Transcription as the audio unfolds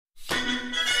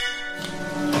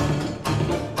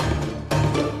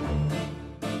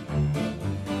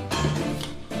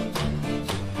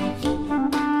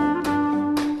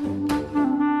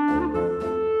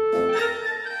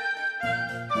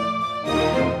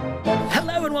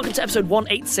welcome to episode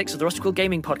 186 of the Rusty Quill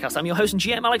Gaming Podcast. I'm your host and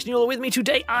GM, Alex Newell. With me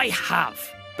today, I have...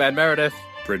 Ben Meredith.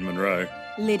 Bryn Monroe.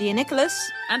 Lydia Nicholas.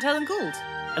 And Helen Gould.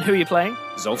 And who are you playing?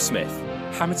 Zolf Smith.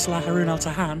 Hamid Salah Haroon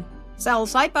Al-Tahan. Sal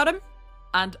Sidebottom.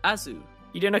 And Azu.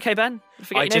 You doing okay, Ben?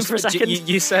 Forget your name for a second.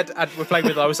 You said, and we're playing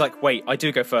with, I was like, wait, I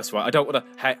do go first one. I don't want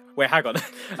to, wait, hang on.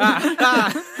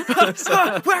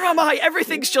 Where am I?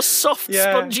 Everything's just soft,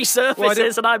 spongy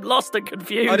surfaces, and I'm lost and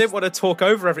confused. I didn't want to talk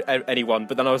over anyone,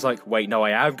 but then I was like, wait, no,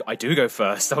 I do go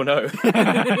first. Oh, no.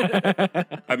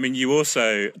 I mean, you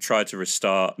also tried to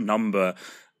restart number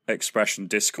expression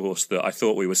discourse that I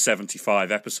thought we were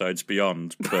 75 episodes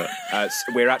beyond, but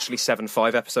we're actually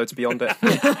 7-5 episodes beyond it.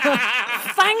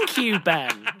 Thank you,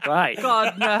 Ben. Right.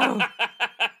 God, no.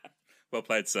 Well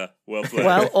played, sir. Well played.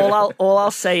 Well, all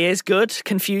I'll say is good.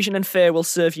 Confusion and fear will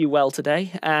serve you well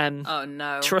today. Oh,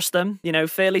 no. Trust them. You know,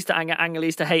 fear leads to anger, anger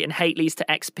leads to hate, and hate leads to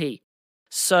XP.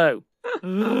 So...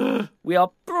 we are,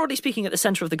 broadly speaking, at the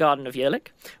centre of the Garden of Yerlich.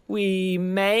 We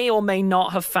may or may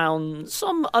not have found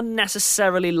some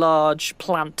unnecessarily large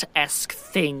plant-esque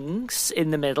things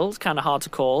in the middle. It's kind of hard to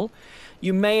call.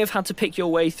 You may have had to pick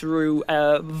your way through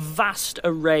a vast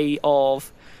array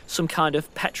of some kind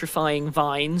of petrifying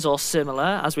vines or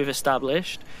similar, as we've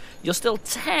established. You're still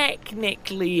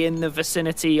technically in the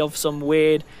vicinity of some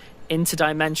weird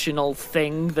interdimensional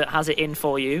thing that has it in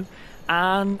for you.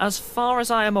 And as far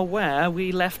as I am aware,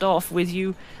 we left off with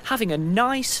you having a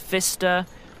nice vista,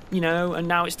 you know, and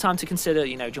now it's time to consider,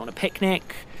 you know, do you want a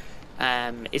picnic?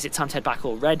 Is it time to head back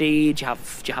already? Do you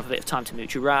have a bit of time to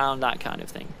mooch around? That kind of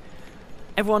thing.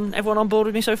 Everyone on board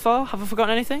with me so far? Have I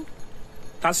forgotten anything?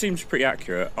 That seems pretty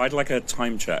accurate. I'd like a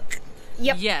time check.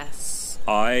 Yep. Yes.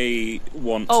 I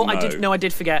want to know... I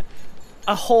did forget.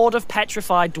 A horde of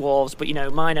petrified dwarves, but, you know,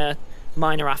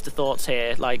 minor afterthoughts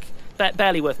here, like...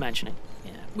 barely worth mentioning.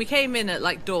 Yeah. We came in at,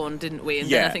 like, dawn, didn't we? And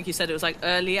then I think you said it was, like,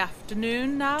 early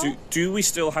afternoon now? Do we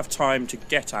still have time to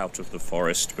get out of the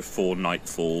forest before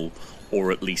nightfall,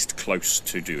 or at least close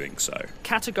to doing so?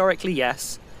 Categorically,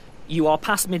 yes. You are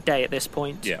past midday at this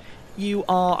point. Yeah. You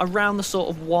are around the sort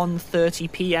of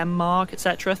 1:30 p.m. mark,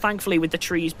 etc. Thankfully, with the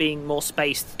trees being more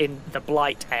spaced in the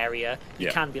blight area, you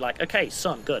can be like, okay,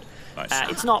 sun, good. Nice.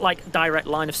 It's not, like, direct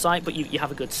line of sight, but you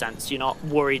have a good sense. You're not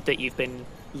worried that you've been...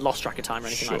 lost track of time or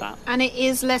anything like that. And it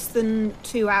is less than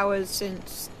 2 hours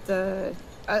since the...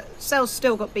 Cell's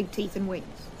still got big teeth and wings.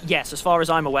 Yes, as far as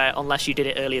I'm aware, unless you did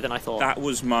it earlier than I thought. That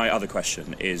was my other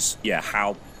question, is,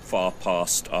 how far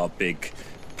past our big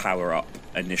power-up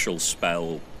initial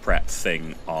spell prep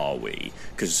thing are we?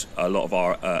 Because a lot of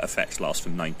our effects last for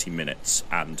 90 minutes,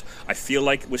 and I feel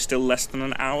like we're still less than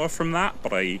an hour from that,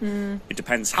 but it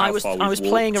depends how far we've I was walked.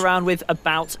 playing around with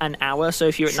about an hour, so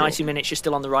if you're at 90 minutes, you're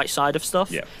still on the right side of stuff.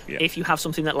 Yeah. If you have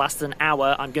something that lasts an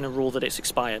hour, I'm going to rule that it's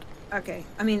expired. Okay.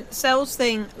 I mean, Cell's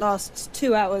thing lasts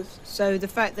 2 hours, so the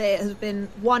fact that it has been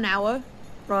 1 hour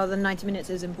rather than 90 minutes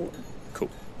is important.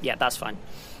 Cool. Yeah, that's fine.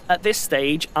 At this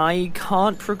stage, I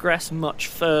can't progress much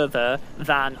further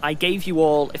than I gave you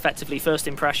all, effectively, first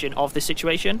impression of this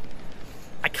situation.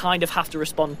 I kind of have to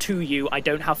respond to you. I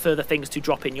don't have further things to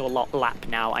drop in your lap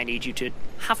now. I need you to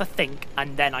have a think,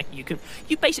 and then you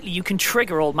can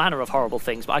trigger all manner of horrible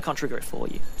things, but I can't trigger it for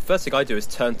you. First thing I do is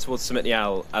turn towards Summit the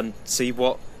Owl and see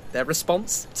what their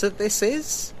response to this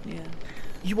is. Yeah.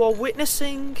 You are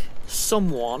witnessing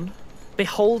someone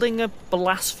beholding a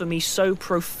blasphemy so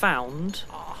profound...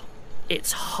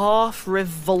 it's half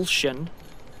revulsion,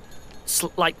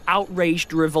 like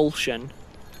outraged revulsion,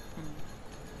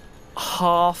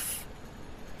 half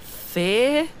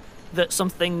fear that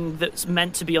something that's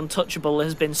meant to be untouchable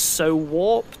has been so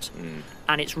warped,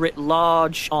 and it's writ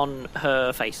large on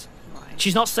her face. Right.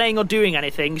 She's not saying or doing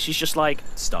anything, she's just like...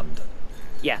 stunned.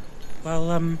 Yeah.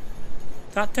 Well,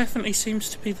 that definitely seems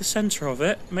to be the centre of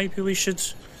it. Maybe we should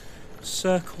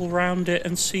circle round it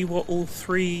and see what all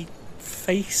three...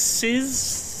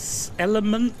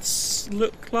 elements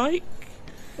look like?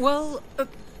 Well,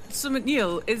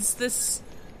 Neil, is this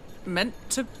meant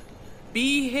to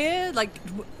be here? Like,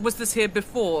 was this here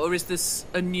before, or is this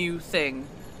a new thing?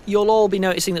 You'll all be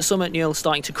noticing that Summit Nils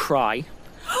starting to cry.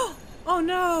 Oh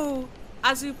no!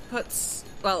 Azu puts,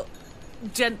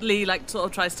 gently, like, sort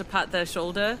of tries to pat their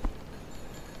shoulder,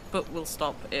 but will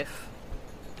stop if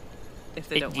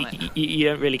they don't want it. You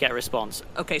don't really get a response.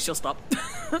 Okay, she'll stop.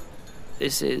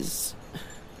 This is...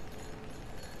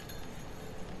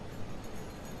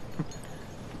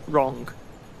 wrong.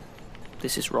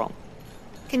 This is wrong.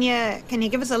 Can you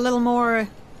give us a little more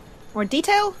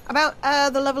detail about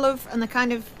the level of and the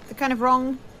kind of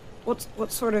wrong?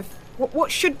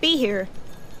 What should be here?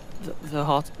 The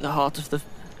heart of the...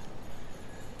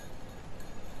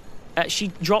 She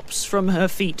drops from her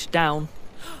feet down.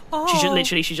 Oh.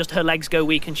 She just her legs go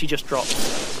weak and she just drops.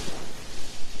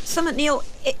 Summit Neil,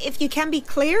 if you can be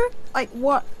clear, like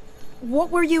what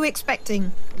were you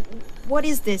expecting? What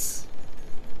is this?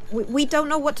 We don't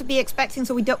know what to be expecting,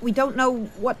 so we don't know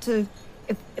what to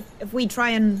if we try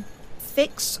and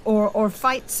fix or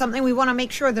fight something. We want to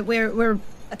make sure that we're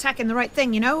attacking the right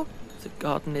thing, you know? The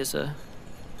garden is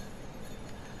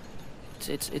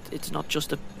it's not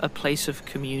just a place of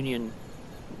communion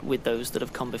with those that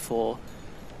have come before.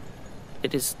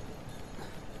 It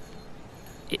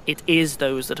is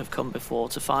those that have come before.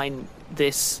 To find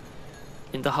this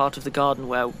in the heart of the garden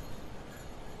where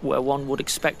one would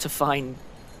expect to find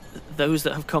those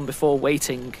that have come before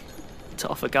waiting to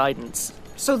offer guidance.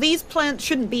 So these plants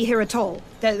shouldn't be here at all.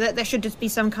 There should just be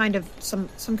some kind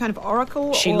of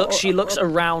oracle. She looks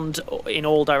around in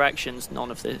all directions. None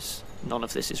of this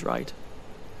is right.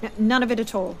 None of it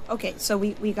at all. Okay, so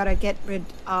we gotta get rid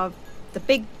of the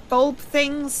big bulb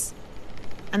things,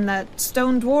 and the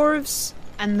stone dwarves,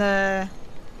 and the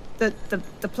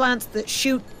plants that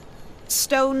shoot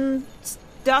stone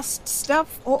dust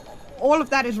stuff. All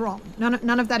of that is wrong.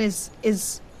 None of that is.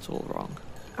 It's all wrong.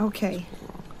 Okay. It's all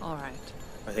wrong. All right.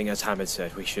 I think, as Hamid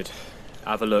said, we should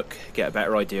have a look, get a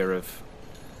better idea of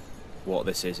what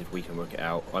this is if we can work it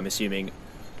out. I'm assuming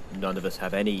none of us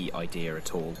have any idea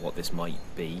at all what this might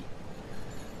be.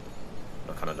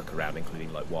 I'll kind of look around,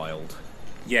 including like wild.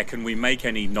 Yeah, can we make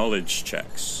any knowledge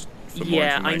checks for more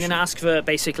Yeah, information? I'm going to ask for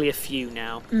basically a few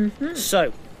now. Mm-hmm.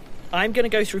 So, I'm going to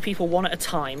go through people one at a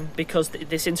time because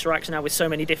this interacts now with so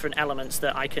many different elements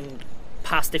that I can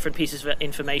pass different pieces of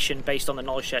information based on the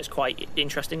knowledge checks quite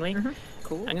interestingly. Mm-hmm.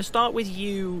 Cool. I'm going to start with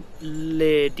you,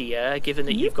 Lydia, given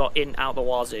that you've got in out the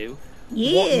wazoo.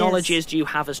 Yes. What knowledges do you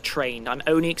have as trained? I'm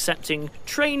only accepting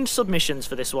trained submissions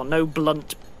for this one, no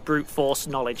blunt brute force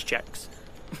knowledge checks.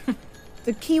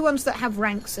 The key ones that have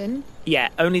ranks in: Yeah,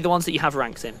 only the ones that you have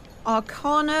ranks in.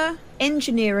 Arcana,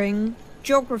 Engineering,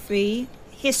 Geography,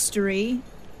 History,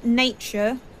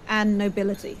 Nature, and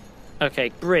Nobility. Okay,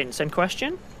 Bryn, same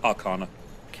question. Arcana.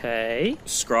 Okay.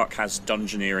 Skrark has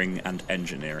dungeoneering and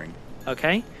engineering.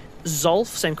 Okay. Zolf,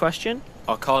 same question.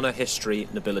 Arcana, history,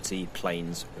 nobility,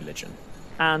 planes, religion.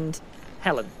 And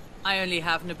Helen. I only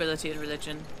have nobility and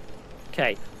religion.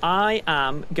 Okay, I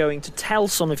am going to tell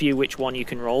some of you which one you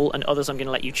can roll, and others I'm going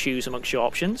to let you choose amongst your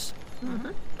options.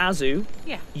 Mm-hmm. Azu,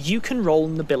 Yeah. you can roll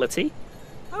nobility.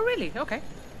 Oh, really? Okay.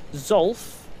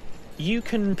 Zolf, you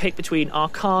can pick between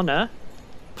Arcana,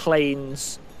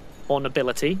 Planes, or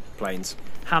Nobility. Planes.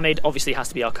 Hamid obviously has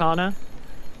to be Arcana.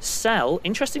 Sel,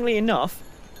 interestingly enough,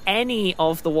 any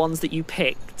of the ones that you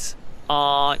picked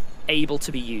are able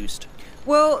to be used.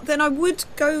 Well, then I would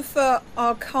go for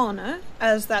Arcana,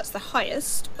 as that's the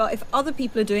highest, but if other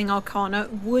people are doing Arcana,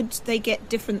 would they get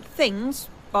different things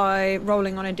by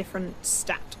rolling on a different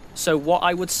stat? So what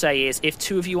I would say is, if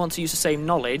two of you want to use the same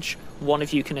knowledge, one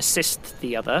of you can assist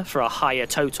the other for a higher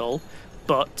total,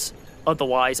 but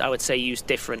otherwise I would say use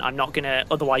different. I'm not going to,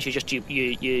 otherwise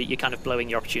you're kind of blowing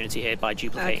your opportunity here by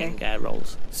duplicating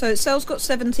rolls. So Sel's got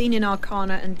 17 in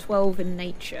Arcana and 12 in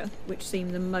Nature, which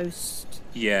seem the most...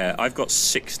 Yeah, I've got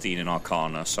 16 in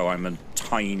Arcana, so I'm a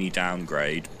tiny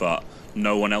downgrade, but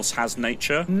no one else has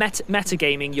Nature.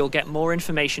 Metagaming, you'll get more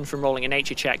information from rolling a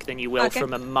Nature check than you will Okay.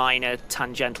 from a minor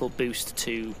tangential boost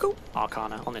to Cool.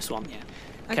 Arcana on this one. Yeah.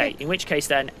 Okay, in which case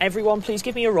then, everyone please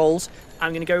give me your rolls.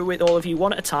 I'm going to go with all of you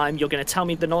one at a time. You're going to tell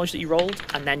me the knowledge that you rolled,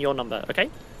 and then your number, okay?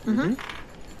 Mm-hmm.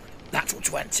 Natural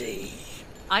 20.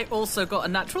 I also got a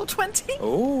natural 20.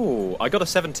 Oh, I got a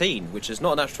 17, which is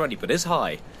not a natural 20, but is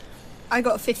high. I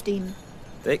got 15.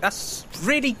 That's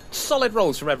really solid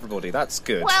rolls from everybody. That's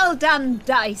good. Well done,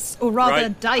 dice, or rather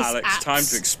Right, dice Alex, apps. time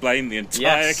to explain the entire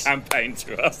Yes. campaign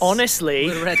to us. Honestly,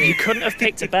 We're ready. you couldn't have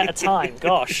picked a better time,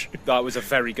 gosh. That was a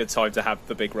very good time to have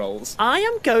the big rolls. I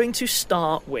am going to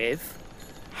start with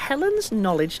Helen's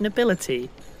knowledge and ability,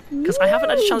 because I haven't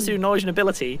had a chance to do knowledge and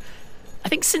ability, I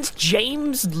think since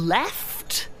James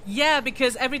left? Yeah,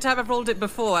 because every time I've rolled it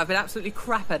before, I've been absolutely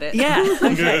crap at it. Yeah,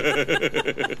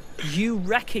 okay. You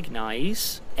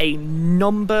recognise a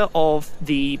number of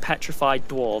the petrified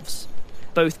dwarves,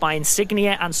 both by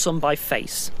insignia and some by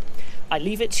face. I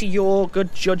leave it to your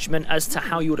good judgment as to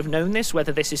how you would have known this,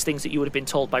 whether this is things that you would have been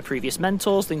told by previous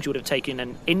mentors, things you would have taken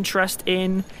an interest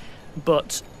in,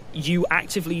 but you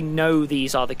actively know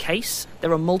these are the case.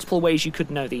 There are multiple ways you could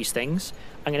know these things.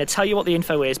 I'm going to tell you what the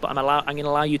info is, but I'm going to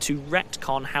allow you to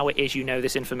retcon how it is you know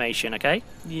this information, okay?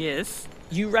 Yes.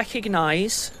 You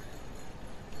recognise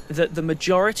that the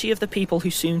majority of the people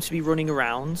who seem to be running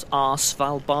around are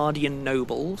Svalbardian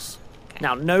nobles.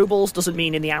 Now, nobles doesn't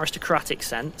mean in the aristocratic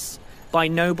sense. By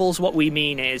nobles, what we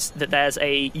mean is that there's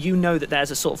a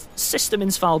sort of system in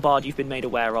Svalbard you've been made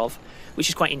aware of, which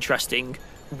is quite interesting,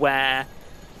 where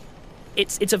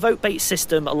it's a vote-based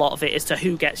system. A lot of it as to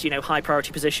who gets, high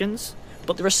priority positions.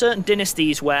 But there are certain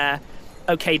dynasties where,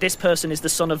 okay, this person is the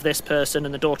son of this person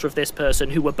and the daughter of this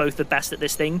person who were both the best at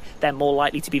this thing. They're more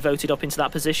likely to be voted up into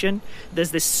that position.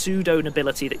 There's this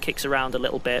pseudo-nobility that kicks around a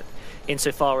little bit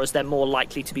insofar as they're more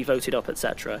likely to be voted up,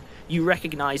 etc. You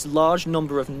recognise large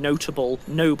number of notable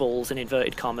nobles, in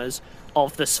inverted commas,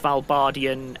 of the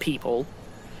Svalbardian people.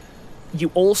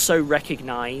 You also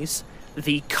recognise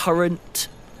the current,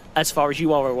 as far as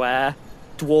you are aware,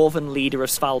 dwarven leader of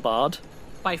Svalbard.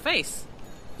 By face?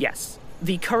 Yes.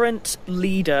 The current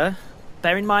leader,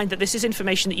 bear in mind that this is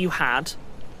information that you had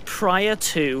prior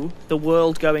to the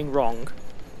world going wrong.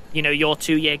 Your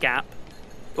 2-year gap.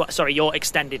 Your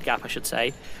extended gap, I should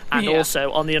say. And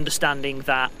also on the understanding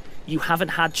that you haven't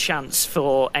had chance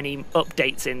for any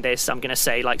updates in this, I'm going to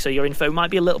say. So your info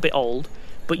might be a little bit old,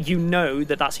 but you know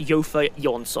that that's Jofa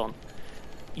Jonsson.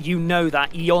 You know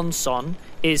that Jonsson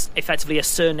is effectively a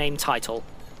surname title.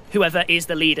 Whoever is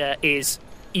the leader is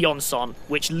Jonsson,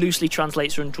 which loosely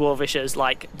translates from Dwarvish as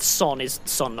son is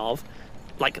son of,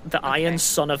 the iron,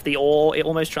 son of the ore. It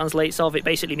almost translates of. It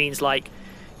basically means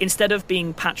instead of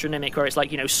being patronymic where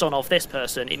it's son of this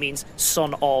person, it means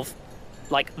son of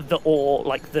the ore,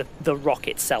 the rock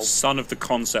itself. Son of the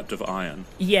concept of iron.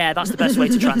 Yeah, that's the best way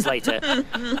to translate it.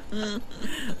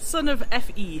 Son of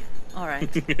FE. All right.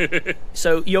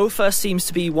 So Jofa seems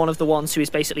to be one of the ones who is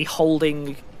basically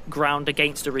holding ground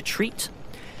against a retreat.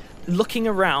 Looking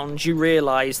around, you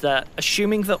realise that,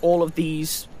 assuming that all of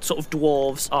these sort of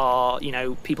dwarves are,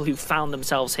 people who found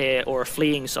themselves here or are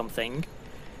fleeing something,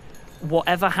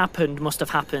 whatever happened must have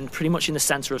happened pretty much in the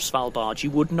centre of Svalbard. You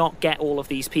would not get all of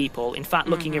these people. In fact,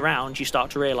 looking around, you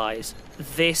start to realise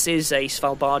this is a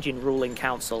Svalbardian ruling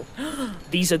council.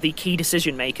 These are the key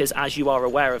decision makers, as you are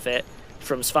aware of it,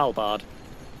 from Svalbard.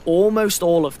 Almost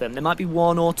all of them. There might be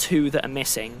 1 or 2 that are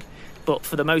missing, but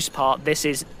for the most part, this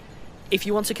is... If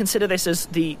you want to consider this as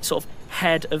the sort of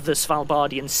head of the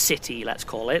Svalbardian city, let's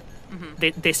call it,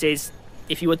 this is,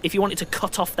 if you wanted to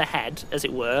cut off the head, as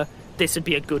it were, this would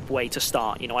be a good way to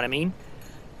start, you know what I mean?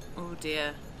 Oh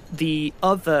dear. The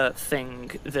other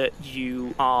thing that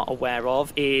you are aware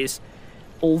of is,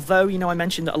 although, I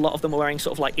mentioned that a lot of them are wearing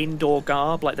sort of indoor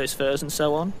garb, like those furs and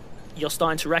so on, you're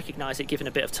starting to recognise it given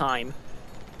a bit of time.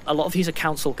 A lot of these are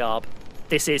council garb.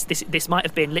 This might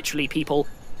have been literally people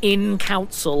in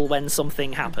council when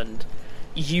something happened.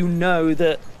 You know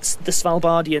that the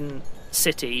Svalbardian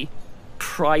city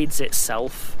prides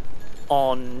itself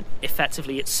on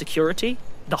effectively its security.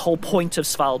 The whole point of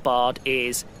Svalbard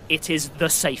is it is the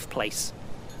safe place.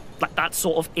 That's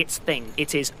sort of its thing.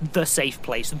 It is the safe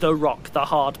place, the rock, the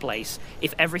hard place.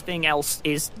 If everything else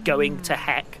is going to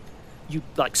heck,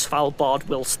 Svalbard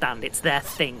will stand. It's their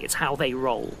thing. It's how they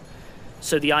roll.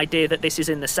 So the idea that this is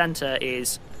in the centre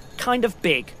is kind of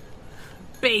big.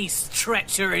 Base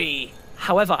treachery.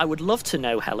 However, I would love to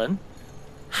know, Helen,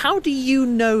 how do you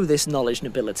know this knowledge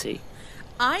nobility?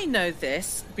 I know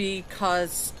this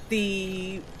because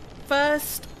the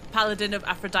first paladin of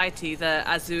Aphrodite that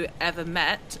Azu ever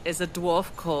met is a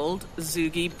dwarf called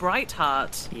Zugi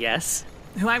Brightheart. Yes.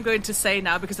 Who I'm going to say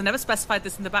now, because I never specified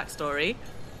this in the backstory,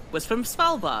 was from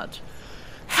Svalbard.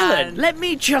 Helen, let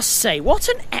me just say, what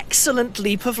an excellent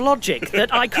leap of logic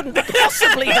that I couldn't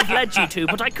possibly have led you to,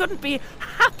 but I couldn't be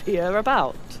happier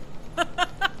about.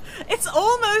 It's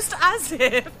almost as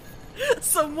if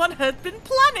someone had been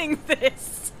planning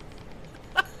this.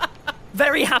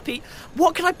 Very happy.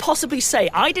 What can I possibly say?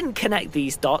 I didn't connect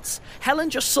these dots. Helen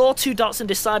just saw 2 dots and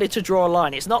decided to draw a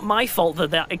line. It's not my fault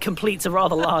that it completes a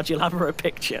rather large, elaborate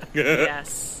picture.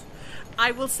 Yes.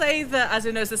 I will say that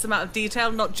Azu knows this amount of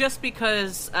detail, not just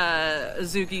because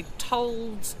Zugi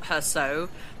told her so,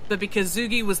 but because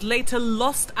Zugi was later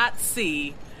lost at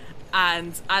sea,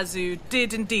 and Azu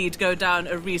did indeed go down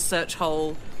a research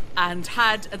hole and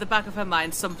had at the back of her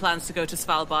mind some plans to go to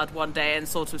Svalbard one day and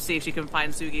sort of see if she can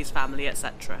find Zugi's family,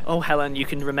 etc. Oh, Helen, you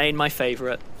can remain my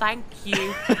favourite. Thank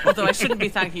you. Although I shouldn't be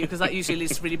thanking you, because that usually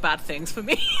leads to really bad things for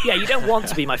me. Yeah, you don't want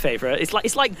to be my favourite.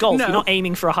 It's like golf. No. You're not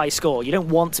aiming for a high score. You don't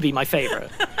want to be my favourite.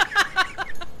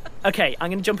 Okay, I'm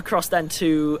going to jump across then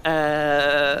to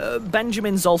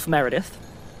Benjamin Zolf Meredith.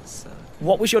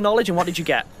 What was your knowledge and what did you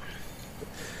get?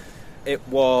 It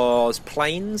was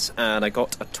planes, and I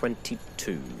got a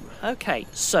 22. Okay,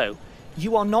 so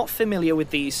you are not familiar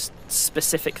with these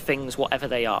specific things, whatever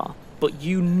they are, but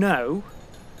you know,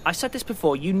 I said this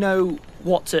before, you know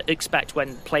what to expect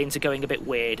when planes are going a bit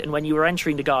weird, and when you were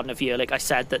entering the Garden of Yerlik, I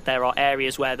said that there are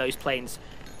areas where those planes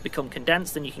become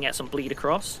condensed and you can get some bleed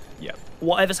across. Yeah.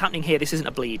 Whatever's happening here, this isn't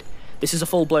a bleed. This is a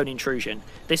full-blown intrusion.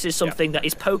 This is something that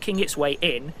is poking its way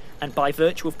in, and by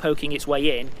virtue of poking its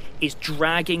way in, is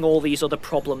dragging all these other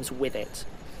problems with it.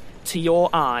 To your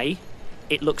eye,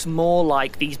 it looks more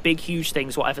like these big, huge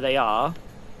things, whatever they are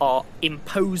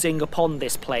imposing upon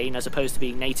this plane as opposed to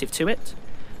being native to it.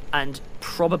 And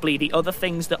probably the other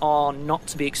things that are not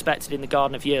to be expected in the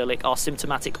Garden of Yerlik are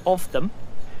symptomatic of them,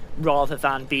 rather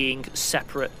than being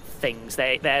separate things.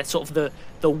 They're sort of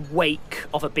the wake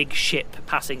of a big ship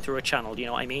passing through a channel, do you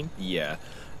know what I mean? Yeah.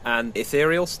 And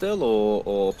ethereal still,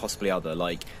 or possibly other,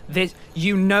 like...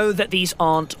 You know that these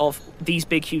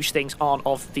big, huge things aren't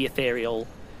of the ethereal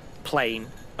plane.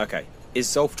 Okay. Is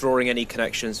Zolf drawing any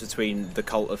connections between the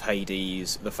cult of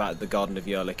Hades, the fact that the Garden of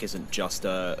Yerlik isn't just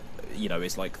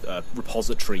is like a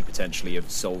repository, potentially,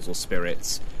 of souls or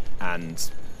spirits,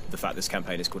 and the fact this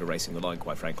campaign is called Erasing the Line,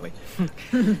 quite frankly?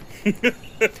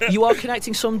 You are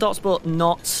connecting some dots, but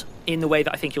not in the way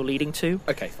that I think you're leading to.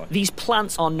 Okay, fine. These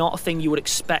plants are not a thing you would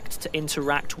expect to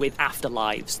interact with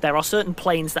afterlives. There are certain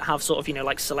planes that have sort of,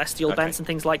 like celestial bents and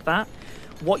things like that.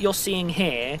 What you're seeing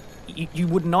here, you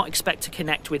would not expect to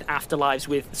connect with afterlives,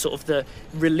 with sort of the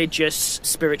religious,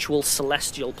 spiritual,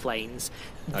 celestial planes.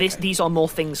 These are more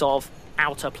things of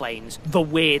outer planes, the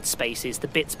weird spaces, the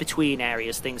bits between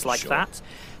areas, things like that.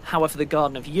 However, the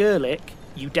Garden of Yerlik,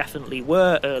 you definitely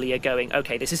were earlier going,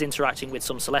 okay, this is interacting with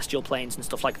some celestial planes and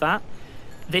stuff like that.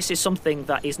 This is something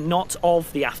that is not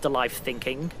of the afterlife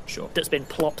thinking that's been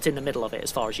plopped in the middle of it,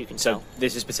 as far as you can tell. So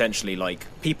this is potentially like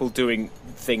people doing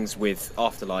things with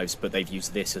afterlives, but they've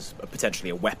used this as potentially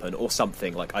a weapon or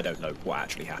something. Like, I don't know what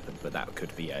actually happened, but that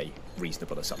could be a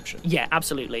reasonable assumption. Yeah,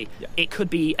 absolutely. Yeah. It could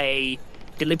be a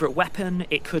deliberate weapon.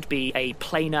 It could be a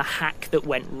planar hack that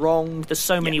went wrong. There's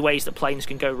so many ways that planes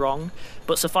can go wrong.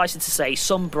 But suffice it to say,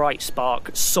 some bright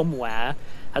spark somewhere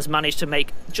has managed to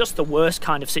make just the worst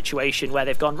kind of situation where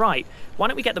they've gone, right, why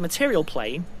don't we get the material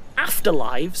plane,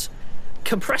 afterlives,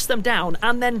 compress them down,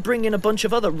 and then bring in a bunch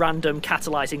of other random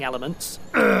catalyzing elements.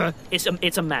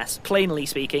 It's a mess. Plainly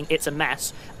speaking, it's a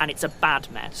mess, and it's a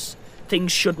bad mess.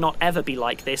 Things should not ever be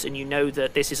like this, and you know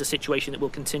that this is a situation that will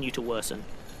continue to worsen.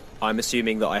 I'm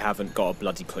assuming that I haven't got a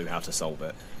bloody clue how to solve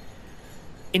it.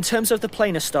 In terms of the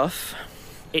planar stuff,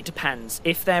 it depends.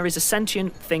 If there is a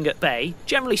sentient thing at bay,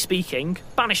 generally speaking,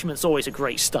 banishment's always a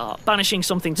great start. Banishing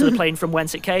something to the plane from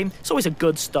whence it came, it's always a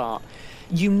good start.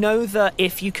 You know that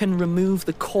if you can remove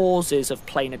the causes of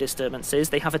planar disturbances,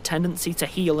 they have a tendency to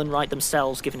heal and right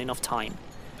themselves given enough time.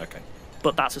 Okay.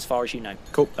 But that's as far as you know.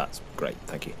 Cool, that's great,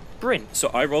 thank you. Bryn. So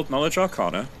I rolled Knowledge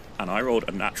Arcana, and I rolled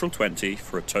a natural 20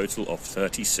 for a total of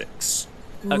 36.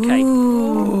 Okay.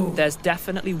 Ooh. There's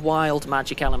definitely wild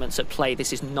magic elements at play.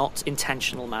 This is not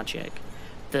intentional magic.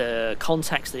 The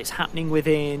context that it's happening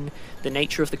within, the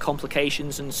nature of the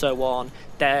complications and so on,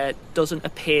 there doesn't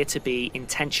appear to be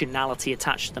intentionality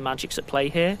attached to the magics at play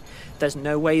here. There's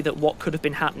no way that what could have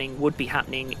been happening would be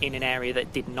happening in an area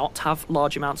that did not have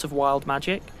large amounts of wild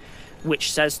magic,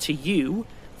 which says to you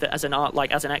that as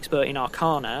an expert in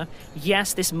Arcana,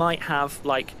 yes, this might have,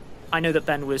 I know that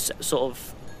Ben was sort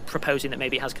of proposing that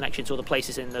maybe it has connection to other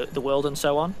places in the world and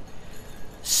so on.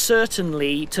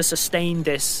 Certainly, to sustain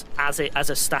this as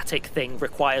a static thing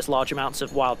requires large amounts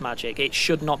of wild magic. It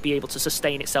should not be able to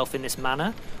sustain itself in this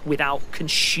manner without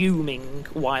consuming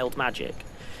wild magic.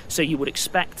 So you would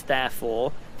expect,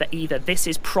 therefore, that either this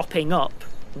is propping up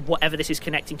whatever this is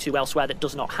connecting to elsewhere that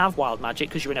does not have wild magic,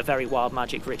 because you're in a very wild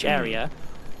magic-rich area,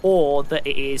 or that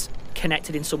it is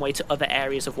connected in some way to other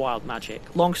areas of wild magic.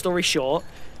 Long story short,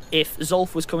 if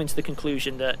Zolf was coming to the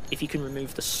conclusion that if you can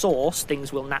remove the source,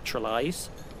 things will naturalise,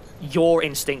 your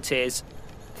instinct is,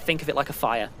 think of it like a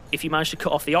fire. If you manage to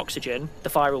cut off the oxygen, the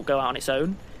fire will go out on its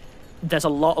own. There's a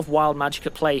lot of wild magic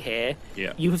at play here.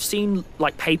 Yeah. You have seen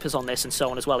papers on this and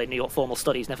so on as well in your formal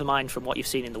studies, never mind from what you've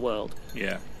seen in the world.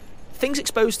 Yeah. Things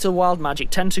exposed to wild magic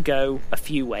tend to go a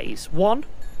few ways. One,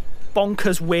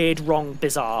 bonkers, weird, wrong,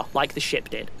 bizarre, like the ship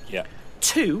did. Yeah.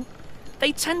 Two,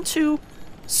 they tend to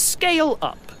scale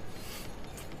up.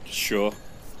 Sure.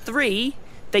 Three,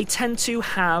 they tend to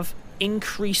have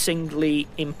increasingly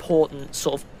important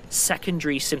sort of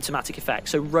secondary symptomatic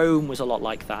effects. So Rome was a lot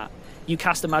like that. You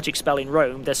cast a magic spell in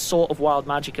Rome, there's sort of wild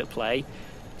magic at play.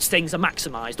 Things are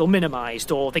maximised or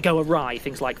minimised or they go awry,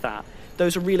 things like that.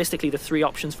 Those are realistically the three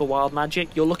options for wild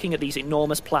magic. You're looking at these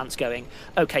enormous plants going,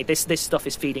 okay, this stuff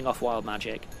is feeding off wild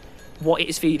magic. What it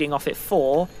is feeding off it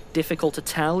for, difficult to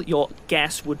tell. Your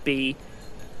guess would be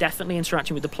definitely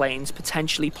interacting with the planes,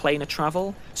 potentially planar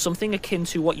travel, something akin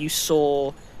to what you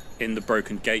saw in the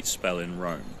Broken Gate spell in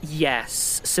Rome.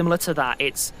 Yes, similar to that.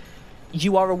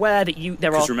 You are aware that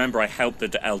there are... Because remember, I helped the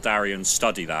Eldarians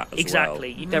study that as well.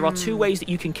 Exactly. There are two ways that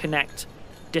you can connect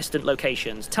distant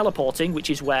locations. Teleporting, which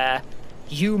is where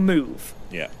you move.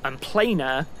 Yeah. And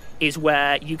planar is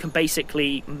where you can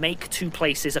basically make two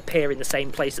places appear in the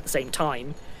same place at the same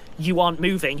time. You aren't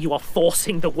moving, you are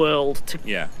forcing the world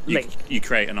to link. You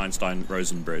create an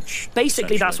Einstein-Rosen bridge.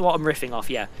 Basically, that's what I'm riffing off,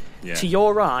 yeah. To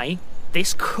your eye,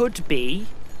 this could be...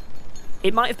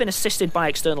 It might have been assisted by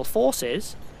external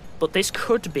forces, but this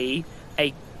could be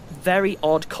a very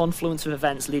odd confluence of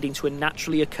events leading to a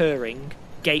naturally occurring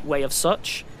gateway of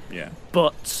such. Yeah.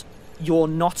 But you're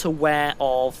not aware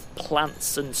of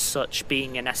plants and such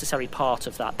being a necessary part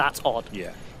of that. That's odd.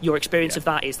 Yeah. Your experience of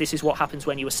that is this is what happens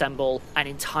when you assemble an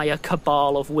entire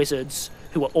cabal of wizards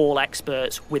who are all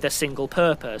experts with a single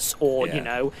purpose, or, you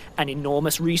know, an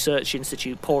enormous research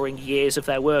institute pouring years of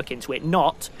their work into it,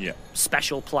 not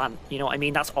special plant. You know what I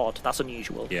mean? That's odd. That's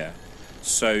unusual. Yeah.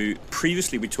 So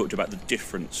previously we talked about the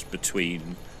difference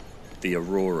between the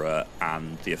aurora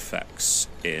and the effects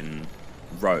in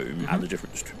Rome, and the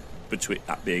difference between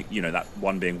that being, you know, that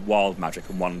one being wild magic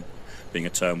and one being a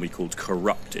term we called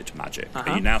corrupted magic.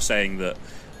 Are you now saying that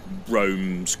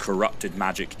Rome's corrupted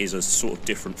magic is a sort of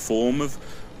different form of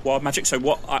wild magic? So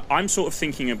what I'm sort of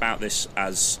thinking about this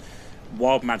as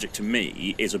wild magic to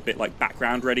me is a bit like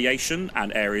background radiation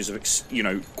and areas of, you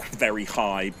know, very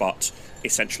high but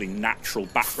essentially natural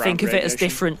background Think of radiation. it as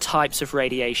different types of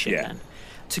radiation then.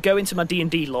 To go into my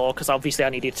D&D lore, because obviously I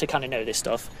needed to kind of know this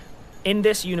stuff, in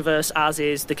this universe, as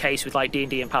is the case with like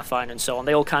D&D and Pathfinder and so on,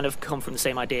 they all kind of come from the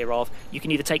same idea of you can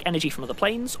either take energy from other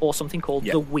planes or something called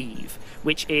the weave,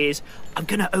 which is, I'm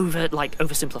going to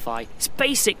oversimplify, it's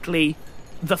basically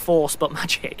the Force but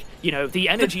magic, you know, the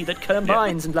energy that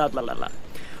combines and blah blah blah blah.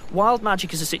 Wild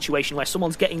magic is a situation where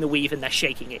someone's getting the weave and they're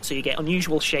shaking it, so you get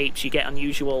unusual shapes, you get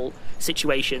unusual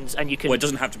situations, and you can... Well, it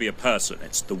doesn't have to be a person,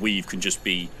 it's the weave can just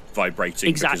be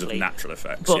vibrating because of natural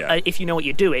effects. But if you know what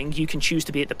you're doing, you can choose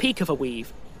to be at the peak of a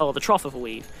weave or the trough of a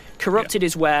weave. Corrupted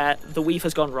is where the weave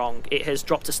has gone wrong, it has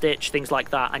dropped a stitch, things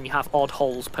like that, and you have odd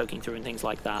holes poking through and things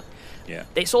like that. Yeah.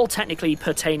 It's all technically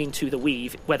pertaining to the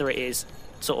weave, whether it is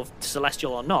sort of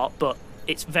celestial or not, but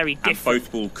it's very different. And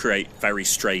both will create very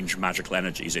strange magical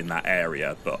energies in that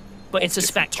area, but it's a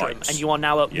spectrum, types. and you are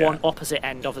now at one opposite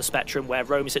end of the spectrum, where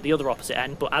Rome is at the other opposite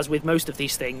end. But as with most of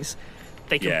these things,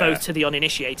 they can both, to the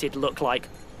uninitiated, look like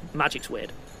magic's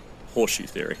weird. Horseshoe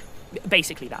theory.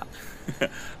 Basically that.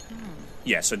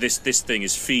 Yeah, so this thing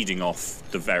is feeding off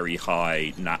the very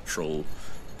high natural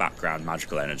background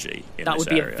magical energy in that this would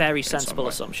be area a very sensible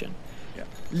assumption. Yeah.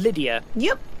 Lydia.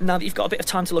 Yep. Now that you've got a bit of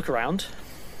time to look around,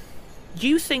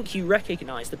 you think you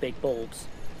recognise the big bulbs.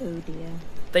 Oh dear.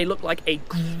 They look like a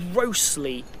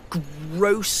grossly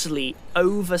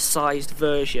oversized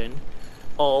version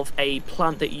of a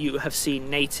plant that you have seen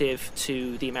native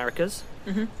to the Americas.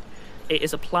 It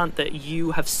is a plant that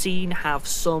you have seen have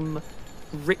some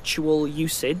ritual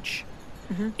usage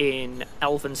in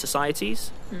elven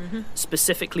societies,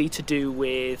 specifically to do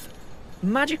with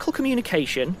magical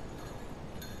communication,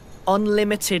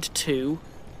 unlimited to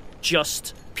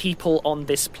just people on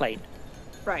this plane.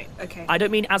 Right, okay. I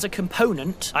don't mean as a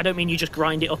component, I don't mean you just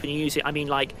grind it up and you use it, I mean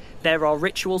like there are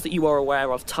rituals that you are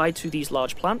aware of tied to these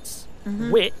large plants,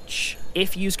 which,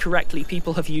 if used correctly,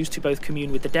 people have used to both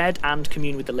commune with the dead and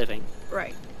commune with the living.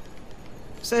 Right.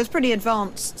 So it's pretty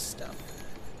advanced stuff.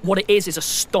 What it is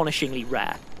astonishingly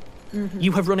rare.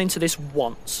 You have run into this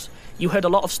once. You heard a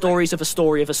lot of stories of a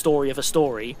story of a story of a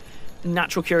story.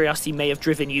 Natural curiosity may have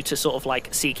driven you to sort of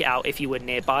like seek it out if you were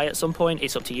nearby at some point.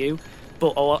 It's up to you.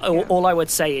 But all I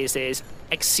would say is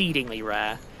exceedingly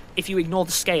rare. If you ignore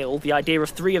the scale, the idea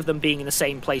of 3 of them being in the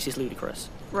same place is ludicrous.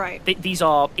 Right. These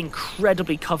are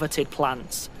incredibly coveted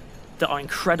plants that are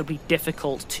incredibly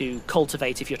difficult to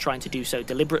cultivate if you're trying to do so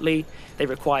deliberately. They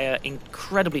require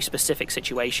incredibly specific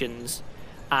situations,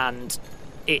 and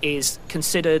it is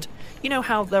considered... You know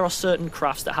how there are certain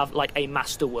crafts that have like a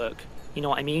masterwork? You know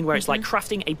what I mean? Where it's like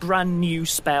crafting a brand new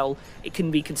spell, it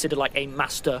can be considered like a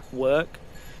master work.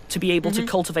 To be able to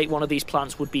cultivate one of these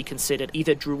plants would be considered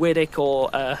either druidic or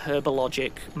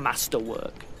herbologic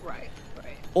masterwork. Right.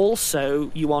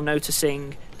 Also, you are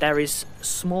noticing there is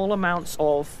small amounts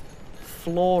of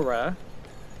flora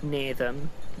near them,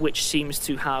 which seems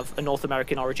to have a North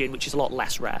American origin, which is a lot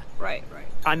less rare. Right.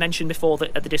 I mentioned before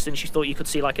that at the distance you thought you could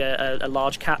see like a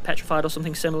large cat petrified or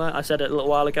something similar. I said it a little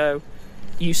while ago.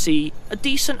 You see a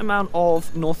decent amount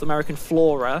of North American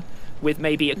flora with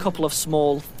maybe a couple of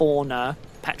small fauna,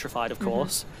 petrified of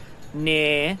course,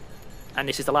 near, and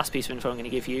this is the last piece of info I'm going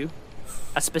to give you,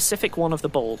 a specific one of the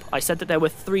bulb. I said that there were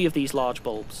 3 of these large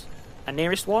bulbs. a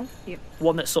nearest one,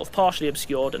 one that's sort of partially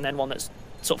obscured, and then one that's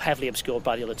sort of heavily obscured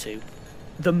by the other two.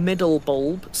 The middle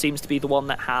bulb seems to be the one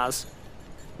that has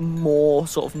more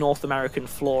sort of North American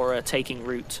flora taking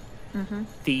root.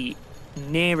 The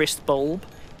nearest bulb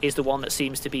is the one that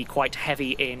seems to be quite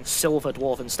heavy in silver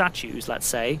dwarven statues, let's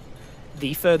say.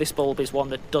 The furthest bulb is one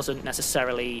that doesn't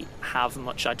necessarily have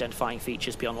much identifying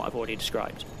features beyond what I've already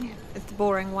described. Yeah, it's the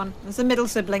boring one. It's a middle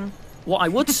sibling. What I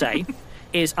would say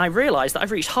is I realise that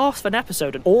I've reached half an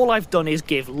episode and all I've done is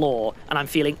give lore, and I'm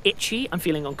feeling itchy, I'm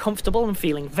feeling uncomfortable, I'm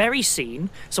feeling very seen,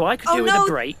 so I could do with a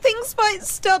break. Things might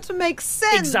start to make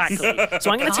sense. Exactly.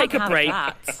 So I'm going to take a break,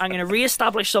 that. I'm going to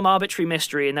re-establish some arbitrary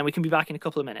mystery, and then we can be back in a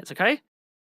couple of minutes, okay?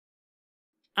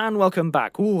 And welcome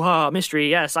back. Ooh-ha, mystery,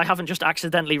 yes. I haven't just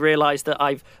accidentally realised that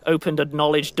I've opened a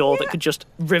knowledge door that could just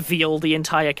reveal the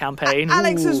entire campaign.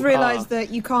 Alex has Ooh-ha. realised that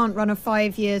you can't run a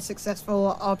 5-year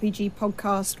successful RPG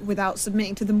podcast without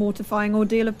submitting to the mortifying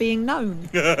ordeal of being known.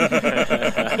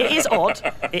 It is odd.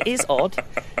 It is odd.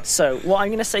 So what I'm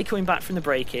going to say coming back from the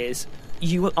break is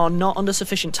you are not under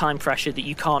sufficient time pressure that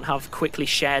you can't have quickly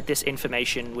shared this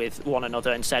information with one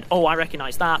another and said, oh, I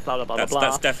recognise that, blah, blah, blah, blah.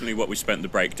 That's definitely what we spent the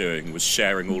break doing, was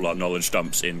sharing all our knowledge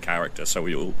dumps in character, so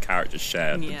we all characters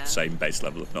share the same base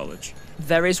level of knowledge.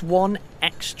 There is one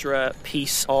extra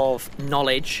piece of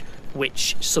knowledge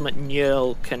which Summit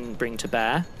Nils can bring to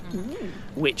bear,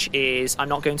 which is, I'm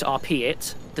not going to RP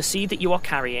it, the seed that you are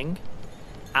carrying,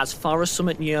 as far as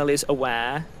Summit Nils is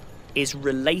aware, is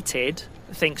related,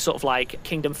 think sort of like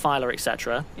Kingdom Filer,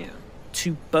 etc.,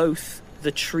 to both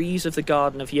the trees of the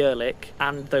Garden of Yerlik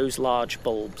and those large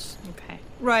bulbs. Okay.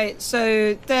 Right,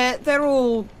 so they're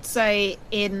all, say,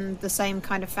 in the same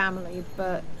kind of family,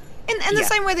 but in the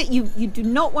same way that you do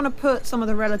not want to put some of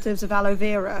the relatives of aloe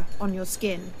vera on your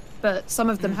skin, but some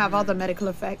of them have other medical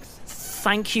effects.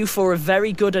 Thank you for a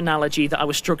very good analogy that I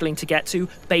was struggling to get to.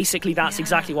 Basically, that's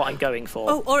exactly what I'm going for.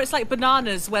 Oh, or it's like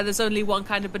bananas, where there's only one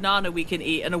kind of banana we can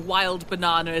eat, and a wild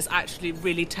banana is actually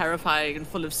really terrifying and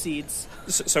full of seeds.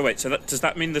 So wait, does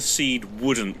that mean the seed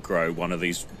wouldn't grow one of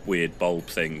these weird bulb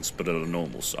things, but at a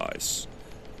normal size?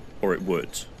 Or it would?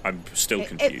 I'm still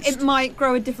confused. It might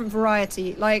grow a different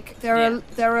variety. Like, there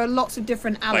are lots of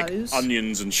different aloes. Like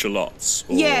onions and shallots?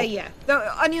 Or... Yeah. There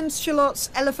are onions,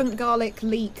 shallots, elephant garlic,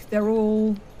 leek. They're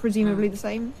all presumably the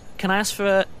same. Can I ask for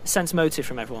a sense motive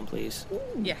from everyone, please? Ooh.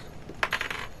 Yeah.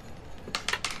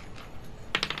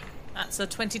 That's a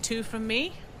 22 from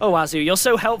me. Oh, Azu, you're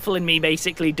so helpful in me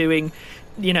basically doing,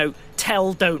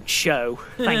 tell, don't show.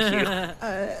 Thank you.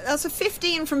 That's a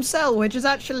 15 from Cell, which is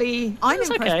actually I'm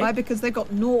impressed by because they've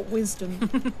got naught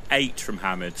wisdom. 8 from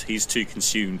Hamid. He's too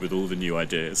consumed with all the new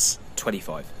ideas.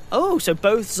 25. Oh, so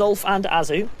both Zolf and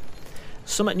Azu.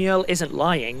 Summit Nils isn't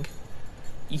lying.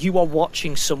 You are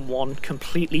watching someone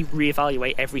completely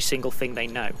reevaluate every single thing they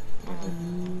know.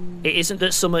 It isn't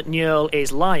that Summit Nils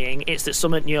is lying, it's that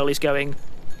Summit Nils is going,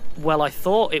 well, I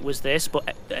thought it was this,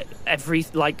 but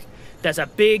there's a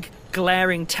big,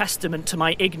 glaring testament to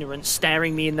my ignorance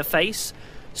staring me in the face.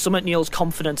 Summit Nils'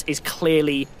 confidence is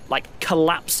clearly,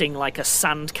 collapsing like a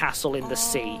sandcastle in the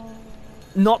sea.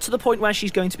 Not to the point where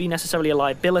she's going to be necessarily a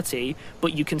liability,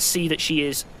 but you can see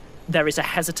that there is a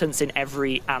hesitance in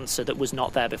every answer that was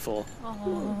not there before.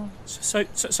 So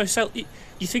Sel,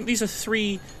 you think these are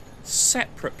 3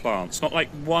 separate plants, not like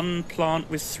one plant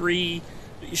with 3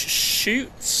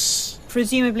 shoots?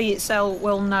 Presumably Cell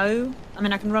will know. I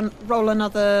mean, I can roll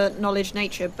another knowledge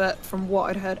nature, but from what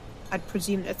I'd heard, I'd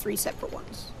presume they're 3 separate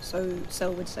ones. So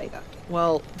Cell would say that.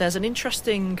 Well, there's an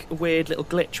interesting, weird little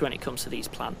glitch when it comes to these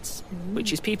plants,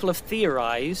 which is people have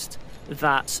theorised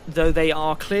that though they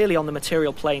are clearly on the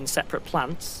material plane separate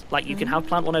plants, like you can have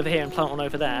plant one over here and plant one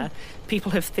over there,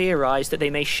 people have theorised that they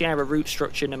may share a root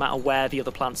structure no matter where the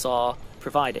other plants are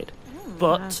provided.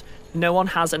 But no one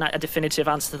has a definitive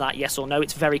answer to that, yes or no.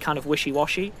 It's very kind of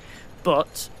wishy-washy.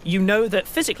 But you know that,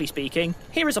 physically speaking,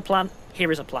 here is a plant,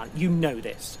 here is a plant. You know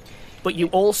this. But you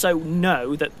also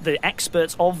know that the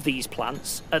experts of these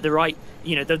plants, at the right,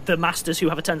 the masters who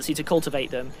have a tendency to cultivate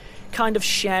them, kind of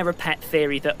share a pet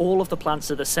theory that all of the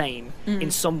plants are the same in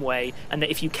some way, and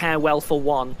that if you care well for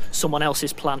one, someone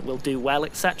else's plant will do well,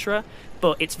 etc.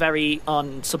 But it's very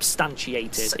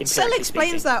unsubstantiated. Cell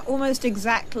explains that almost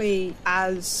exactly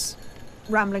as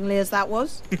ramblingly as that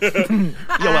was. You're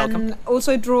welcome.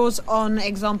 Also draws on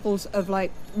examples of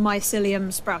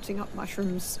mycelium sprouting up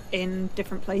mushrooms in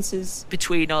different places.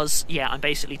 Between us, I'm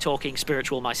basically talking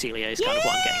spiritual mycelia is kind of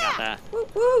what I'm getting at there. Woo,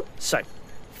 woo. So,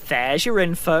 there's your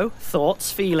info,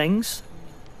 thoughts, feelings,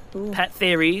 pet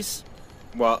theories.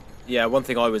 Well, yeah, one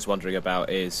thing I was wondering about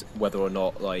is whether or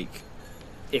not,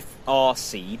 if our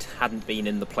seed hadn't been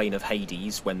in the plane of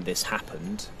Hades when this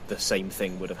happened, the same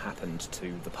thing would have happened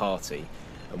to the party,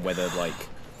 and whether like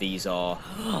these are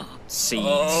seeds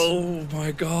Oh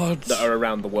my god. that are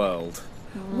around the world.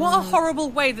 What a horrible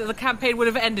way that the campaign would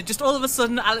have ended. Just all of a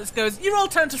sudden, Alex goes, "You're all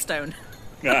turned to stone."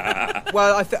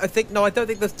 Well, I think no, I don't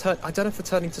think I don't know if the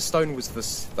turning to stone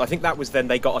was I think that was then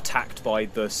they got attacked by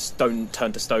the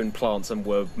turned to stone plants and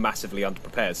were massively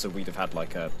underprepared, so we'd have had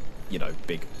like a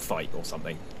big fight or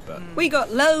something. But We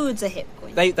got loads of hit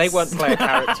points. they weren't player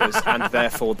characters, and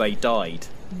therefore they died.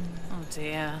 Oh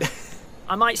dear.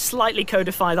 I might slightly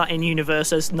codify that in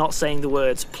universe as not saying the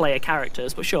words player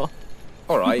characters, but sure.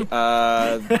 All right,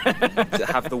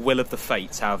 have the will of the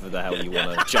fates, however the hell you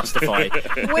want to justify.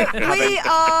 We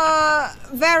are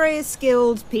very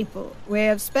skilled people. We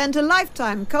have spent a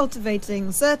lifetime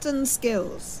cultivating certain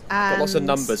skills. And Got lots of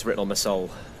numbers written on the soul.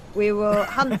 we will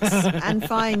hunt and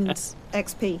find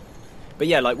XP. But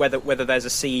yeah, like whether there's a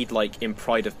seed like in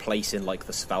pride of place in like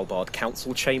the Svalbard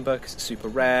Council Chamber because it's super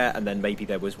rare, and then maybe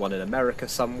there was one in America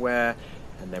somewhere,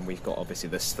 and then we've got obviously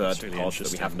this third really pod that we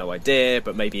interesting. have no idea.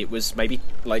 But maybe it was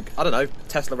like I don't know,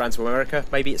 Tesla ran to America.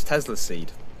 Maybe it's Tesla's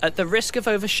seed. At the risk of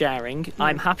oversharing,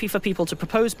 I'm happy for people to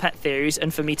propose pet theories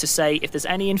and for me to say if there's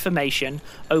any information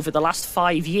over the last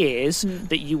 5 years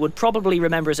that you would probably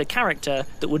remember as a character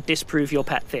that would disprove your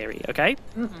pet theory, okay?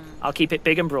 I'll keep it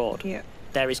big and broad. Yeah.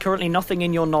 There is currently nothing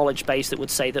in your knowledge base that would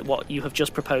say that what you have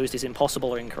just proposed is impossible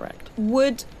or incorrect.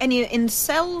 Would any in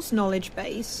Cell's knowledge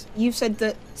base? You've said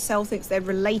that Cell thinks they're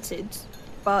related,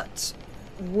 but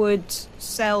would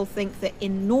Cell think that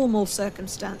in normal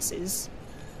circumstances,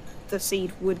 the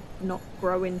seed would not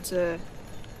grow into?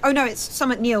 Oh no, it's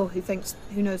Summit Neil who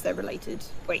knows they're related.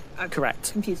 Wait, I'm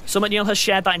Correct. confused. Summit Neil has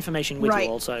shared that information with Right.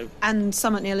 you also. And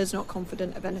Summit Neil is not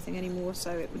confident of anything anymore,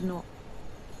 so it would not.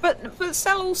 But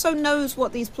Cell also knows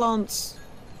what these plants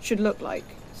should look like,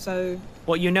 so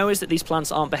What you know is that these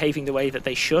plants aren't behaving the way that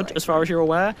they should, Right. as far as you're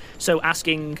aware. So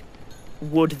asking,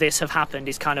 would this have happened,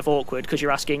 is kind of awkward, because you're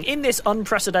asking, in this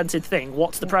unprecedented thing,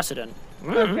 what's the precedent?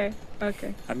 okay.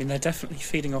 I mean, they're definitely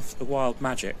feeding off the wild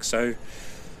magic, so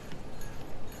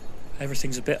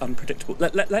everything's a bit unpredictable.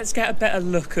 Let's get a better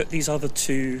look at these other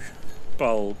two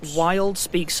bulbs. Wild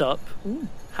speaks up.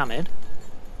 Hamid.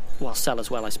 Well, Cell as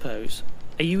well, I suppose.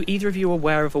 Are you either of you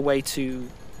aware of a way to,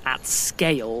 at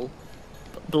scale,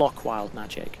 block wild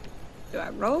magic? Do I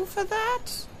roll for that?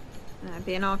 That'd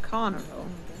be an Arcana roll.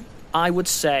 I would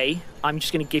say, I'm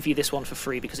just going to give you this one for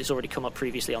free because it's already come up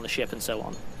previously on the ship and so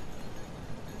on.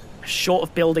 Short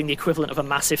of building the equivalent of a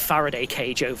massive Faraday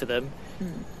cage over them,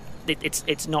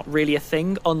 it's not really a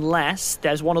thing unless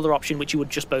there's one other option which you would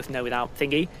just both know without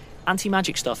thingy.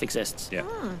 Anti-magic stuff exists. Yeah.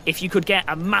 If you could get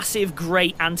a massive,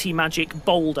 great anti-magic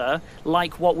boulder,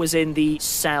 like what was in the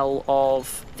cell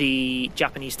of the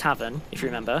Japanese tavern, if you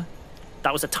remember,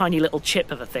 that was a tiny little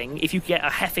chip of a thing. If you could get a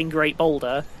heffing great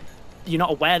boulder, you're not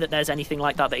aware that there's anything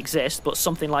like that exists, but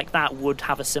something like that would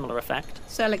have a similar effect.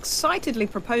 Cell excitedly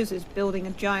proposes building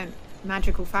a giant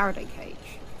magical Faraday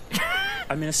cage.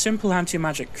 I mean, a simple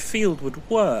anti-magic field would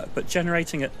work, but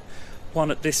generating one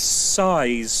at this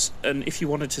size, and if you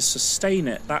wanted to sustain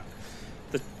it,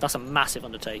 That's a massive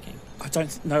undertaking. I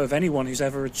don't know of anyone who's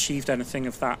ever achieved anything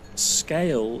of that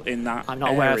scale in that I'm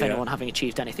not aware of area. anyone having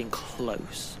achieved anything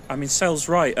close. I mean, Cell's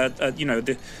right.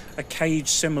 A cage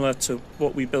similar to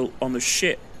what we built on the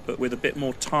ship, but with a bit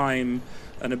more time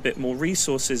and a bit more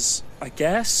resources, I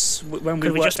guess. When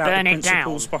Could we worked just out burn the it down?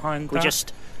 principles behind We that.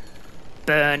 just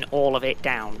burn all of it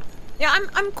down. Yeah,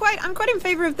 I'm quite in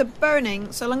favour of the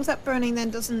burning, so long as that burning then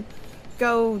doesn't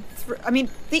go through. I mean,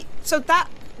 so that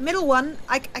middle one,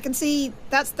 I can see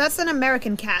that's an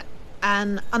American cat,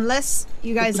 and unless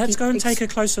you guys Let's keep go and take a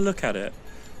closer look at it.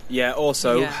 Yeah.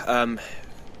 Also, Yeah.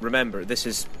 remember this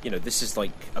is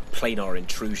like a planar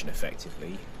intrusion.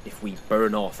 Effectively, if we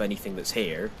burn off anything that's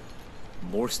here,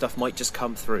 more stuff might just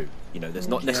come through. There's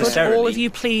not Could necessarily. all of you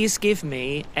please give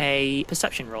me a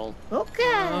perception roll?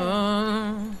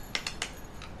 Okay.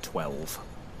 12.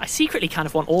 I secretly kind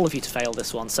of want all of you to fail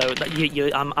this one, so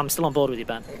that I'm still on board with you,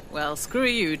 Ben. Well, screw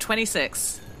you.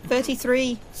 26.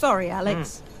 33. Sorry,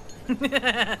 Alex.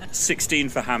 16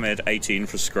 for Hamid, 18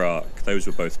 for Skrark. Those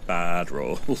were both bad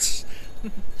rolls.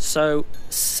 So,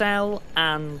 Cell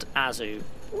and Azu.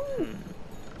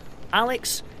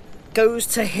 Alex goes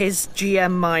to his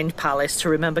GM Mind Palace to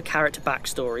remember character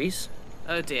backstories.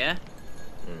 Oh dear.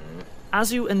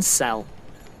 Azu and Cell.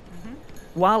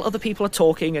 While other people are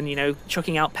talking and,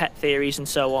 chucking out pet theories and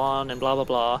so on and blah, blah,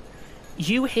 blah,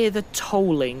 you hear the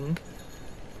tolling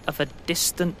of a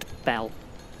distant bell.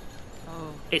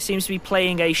 Oh. It seems to be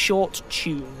playing a short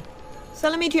tune.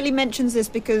 Sel immediately mentions this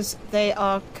because they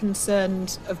are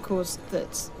concerned, of course,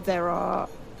 that there are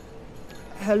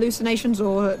hallucinations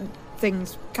or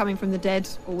things coming from the dead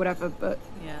or whatever, but...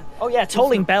 Yeah. Oh yeah,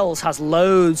 tolling bells has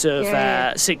loads of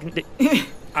Alex,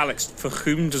 for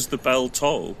whom does the bell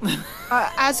toll?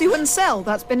 Azu and Sel,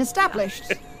 that's been established.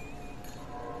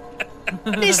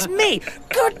 Goodness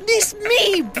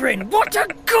me, Bryn, what a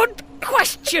good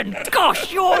question.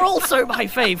 Gosh, you're also my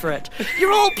favourite.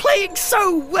 You're all playing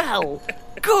so well.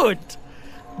 Good.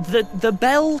 The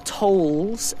bell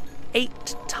tolls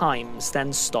 8 times,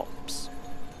 then stops.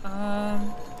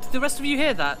 Did the rest of you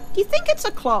hear that? Do you think it's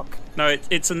a clock? No,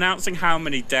 it's announcing how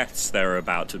many deaths there are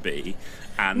about to be.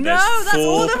 And No, there's that's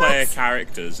all 4 of player us.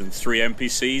 characters and 3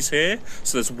 NPCs here.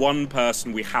 So there's one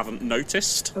person we haven't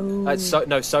noticed.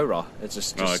 It's Sora. It's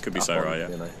just Oh, it could be up Sora, on, yeah.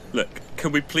 you know. Look,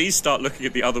 can we please start looking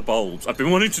at the other bulbs? I've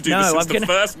been wanting to do No, this since I'm the gonna-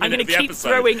 first I'm minute gonna of the keep episode.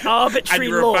 throwing arbitrary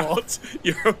and law.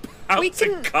 You're about We to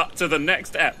can- cut to the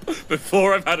next ep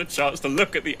before I've had a chance to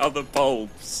look at the other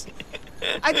bulbs.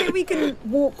 I think we can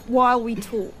walk while we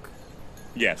talk.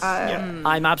 Yes.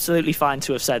 I'm absolutely fine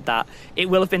to have said that. It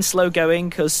will have been slow going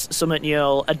because Summit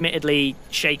Newell, admittedly,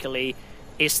 shakily,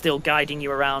 is still guiding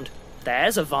you around.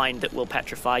 There's a vine that will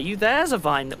petrify you. There's a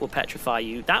vine that will petrify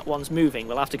you. That one's moving.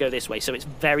 We'll have to go this way. So it's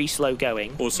very slow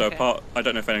going. Also, Okay. I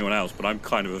don't know if anyone else, but I'm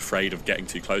kind of afraid of getting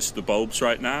too close to the bulbs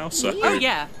right now. So Oh,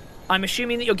 yeah. I'm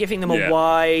assuming that you're giving them Yeah. a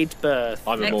wide berth.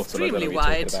 I'm immortal. I don't know Extremely what you're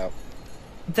wide. talking about.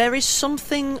 There is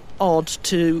something odd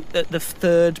to the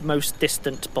third most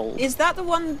distant bulb. Is that the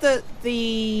one that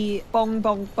the bong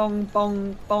bong bong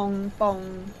bong bong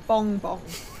bong bong bong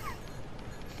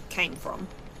came from?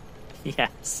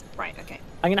 Yes. Right, okay.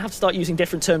 I'm going to have to start using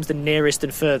different terms than nearest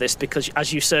and furthest because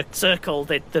as you circle,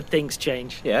 the things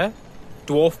change. Yeah.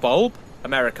 Dwarf bulb,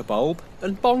 America bulb,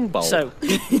 and bong bulb. So,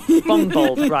 bong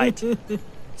bulb, right.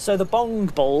 So the bong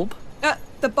bulb...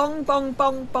 The bong bong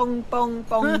bong bong bong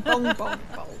bong bong bong bulb.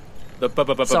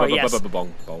 The Sorry, yes.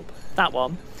 bong bulb. That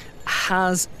one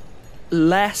has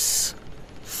less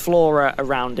flora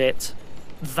around it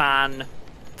than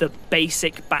the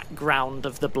basic background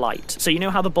of the blight. So you know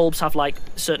how the bulbs have like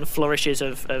certain flourishes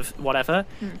of whatever?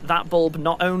 That bulb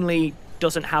not only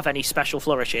doesn't have any special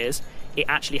flourishes, it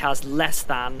actually has less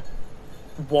than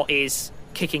what is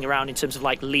kicking around in terms of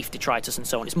like leaf detritus and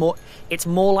so on. It's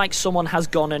more like someone has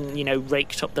gone and, you know,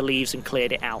 raked up the leaves and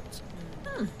cleared it out.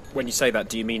 When you say that,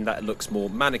 do you mean that it looks more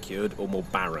manicured or more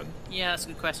barren? Yeah, that's a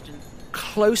good question.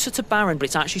 Closer to barren, but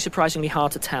it's actually surprisingly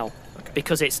hard to tell.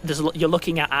 Because you're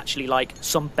looking at actually like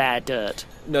some bare dirt.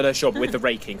 No, sure. With the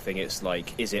raking thing, it's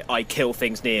like, is it I kill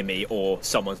things near me or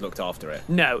someone's looked after it?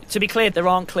 No, to be clear, there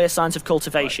aren't clear signs of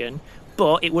cultivation,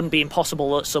 but it wouldn't be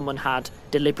impossible that someone had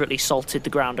deliberately salted the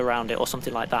ground around it or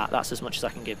something like that. That's as much as I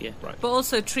can give you. Right. But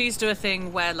also, trees do a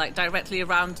thing where, like, directly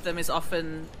around them is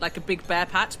often like a big bare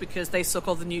patch because they suck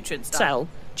all the nutrients down. Sel,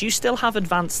 do you still have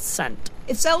advanced scent?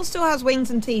 If Cell still has wings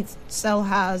and teeth, Cell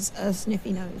has a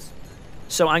sniffy nose.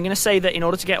 So I'm going to say that in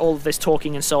order to get all of this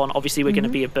talking and so on, obviously we're going to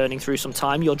be burning through some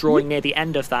time. You're drawing near the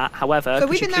end of that. However, So could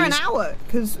we've you been there an please- hour,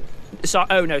 because...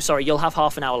 Sorry, you'll have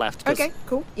half an hour left. 'cause Okay,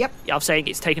 cool, yep. I'm saying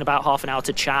it's taken about half an hour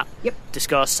to chat, Yep.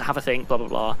 discuss, have a think, blah, blah,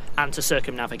 blah, and to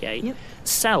circumnavigate. Yep.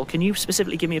 Sel, can you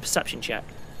specifically give me a perception check?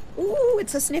 Ooh,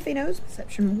 it's a sniffy nose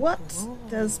perception. What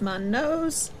does my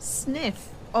nose sniff?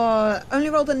 Only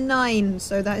rolled a 9,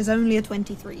 so that is only a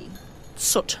 23.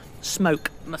 Soot,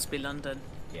 smoke. Must be London.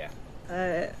 Yeah.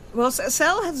 Well,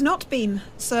 Cell has not been,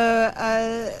 so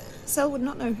Cell would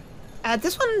not know.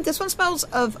 This one smells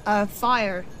of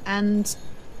fire and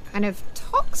kind of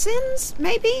toxins,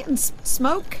 maybe, and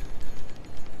smoke.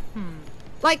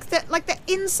 Like the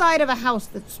inside of a house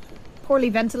that's poorly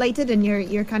ventilated, and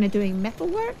you're kind of doing metal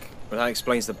work. Well, that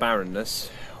explains the barrenness,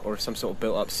 or some sort of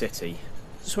built-up city.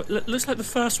 So it looks like the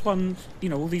first one, you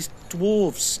know, all these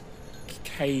dwarves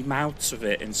came out of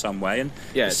it in some way, and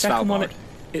Yeah, the it's second one, Svalbard.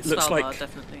 it looks Svalbard, like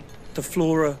definitely. the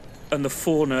flora and the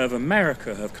fauna of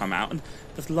America have come out, and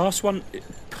the last one,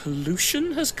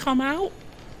 pollution has come out.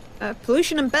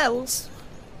 Pollution and bells.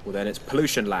 Well, then it's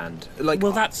pollution land. Like,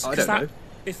 Well, that's I 'cause don't know.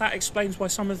 if that explains why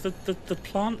some of the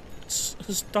plants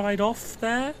has died off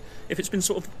there. If it's been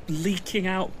sort of leaking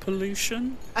out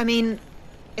pollution. I mean,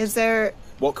 is there...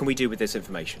 What can we do with this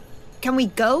information? Can we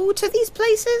go to these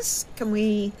places? Can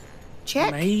we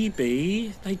check?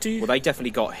 Maybe they do. Well, they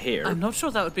definitely got here. I'm not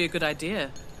sure that would be a good idea.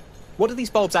 What do these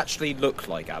bulbs actually look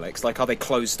like, Alex? Like, are they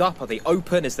closed up? Are they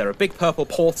open? Is there a big purple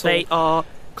portal? They are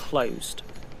closed.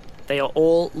 They are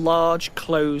all large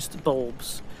closed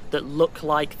bulbs that look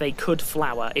like they could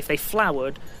flower. If they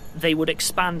flowered, they would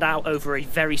expand out over a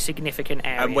very significant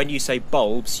area. And when you say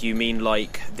bulbs, you mean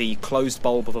like the closed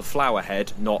bulb of a flower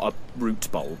head, not a root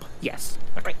bulb? Yes.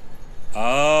 Okay.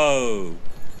 Oh,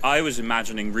 I was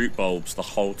imagining root bulbs the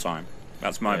whole time.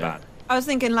 That's my bad. I was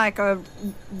thinking like a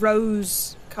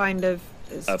rose kind of...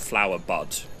 A flower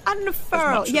bud. And a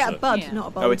furl. much as Yeah, a a- bud, Yeah. not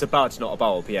a bulb. Oh, it's a bud, not a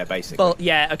bulb. Yeah, basically. Well,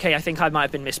 yeah, okay, I think I might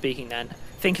have been misspeaking then.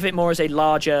 Think of it more as a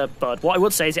larger bud. What I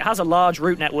would say is it has a large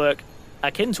root network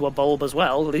akin to a bulb as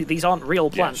well. These aren't real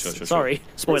plants. sure. Sorry,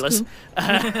 spoilers.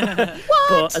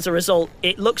 But as a result,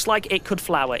 it looks like it could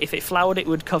flower. If it flowered, it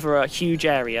would cover a huge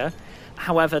area.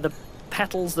 However, the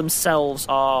petals themselves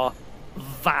are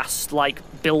vast, like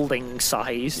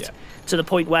building-sized, to the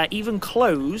point where even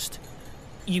closed,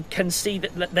 you can see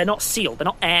that they're not sealed, they're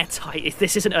not airtight.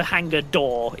 This isn't a hangar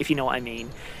door, if you know what I mean.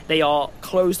 They are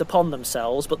closed upon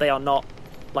themselves, but they are not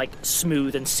like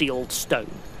smooth and sealed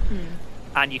stone.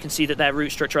 And you can see that their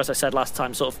root structure, as I said last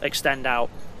time, sort of extend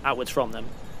outwards from them.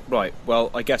 Right, well,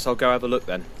 I guess I'll go have a look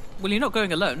then. Well, you're not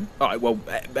going alone. All right, well,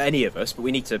 any of us, but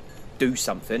we need to do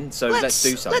something, so let's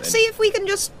do something. Let's see if we can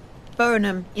just burn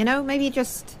them, you know? Maybe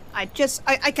I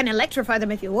can electrify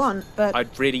them if you want, but... I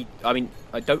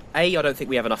don't think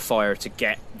we have enough fire to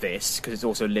get this, because it's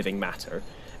also living matter.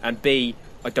 And B,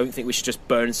 I don't think we should just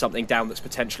burn something down that's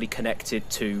potentially connected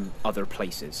to other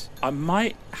places. I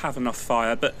might have enough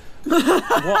fire, but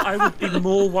what I would be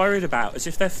more worried about is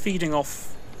if they're feeding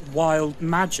off wild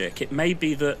magic. It may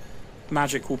be that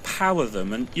magic will power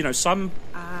them, and, you know, some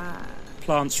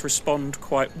plants respond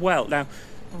quite well. Now,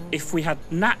 if we had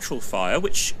natural fire,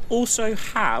 which also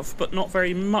have, but not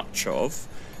very much of,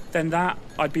 then that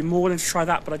I'd be more willing to try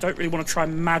that, but I don't really want to try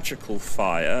magical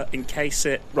fire in case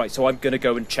it... Right, so I'm going to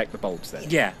go and check the bulbs then.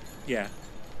 Yeah.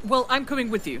 Well, I'm coming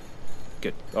with you.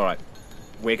 Good, all right.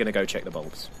 We're going to go check the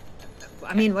bulbs.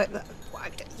 I mean,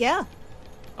 yeah.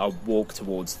 I'll walk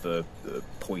towards the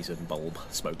poison bulb,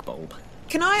 smoke bulb.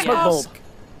 Can I Smoke ask bulb.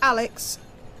 Alex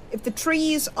if the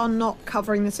trees are not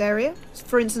covering this area?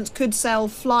 For instance, could Cell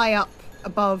fly up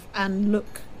above and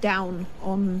look down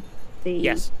on the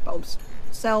Yes. bulbs?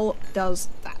 Cell does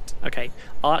that. Okay,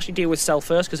 I'll actually deal with Cell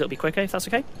first because it'll be quicker, if that's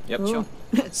okay. Yep, Ooh.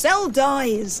 sure. Cell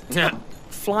dies.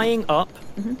 Flying up,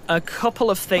 a couple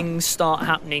of things start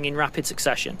happening in rapid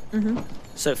succession.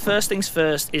 So first things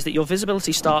first is that your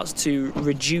visibility starts to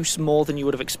reduce more than you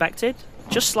would have expected.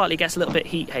 Just slightly gets a little bit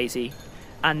heat hazy.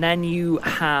 And then you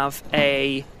have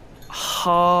a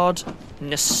hard,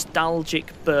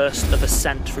 nostalgic burst of a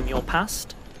scent from your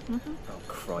past. Oh,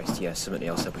 Christ, yes, somebody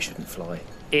else said we shouldn't fly.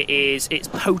 It's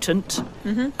potent,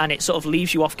 and it sort of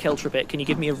leaves you off kilter a bit. Can you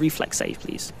give me a reflex save,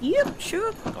 please? Yep,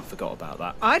 sure. I forgot about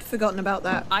that. I'd forgotten about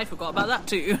that. I forgot about that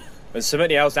too. And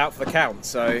somebody else out for the count,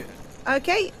 so...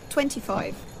 Okay,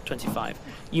 25. 25.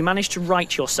 You manage to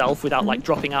right yourself without like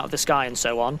dropping out of the sky and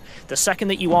so on. The second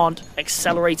that you aren't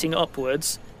accelerating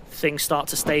upwards, things start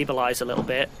to stabilise a little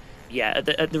bit. Yeah,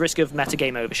 at the risk of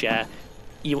metagame overshare,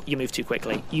 you move too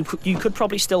quickly. You could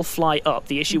probably still fly up.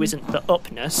 The issue isn't the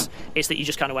upness, it's that you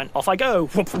just kind of went, off I go,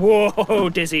 whoa,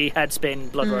 dizzy, head spin,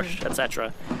 blood rush,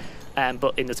 etc.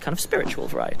 But in this kind of spiritual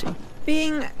variety.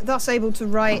 Being thus able to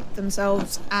right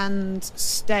themselves and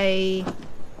stay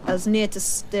as near to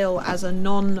still as a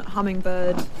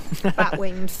non-hummingbird,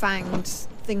 bat-winged, fanged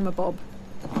thingamabob,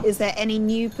 is there any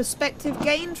new perspective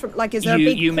gained from, like, is there a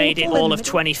big You made it portal in all the of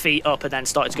middle? 20 feet up and then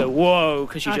started to go whoa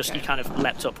because you Okay. kind of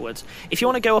leapt upwards. If you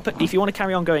want to go up, if you want to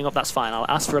carry on going up, that's fine. I'll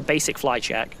ask for a basic fly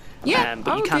check. Yeah,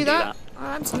 but I'll you can do that. I'll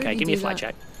absolutely Okay, give me a do fly that.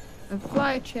 check. A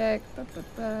fly check.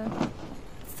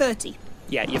 30.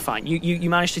 Yeah, you're fine. You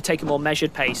managed to take a more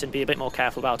measured pace and be a bit more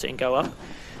careful about it and go up.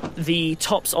 The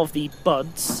tops of the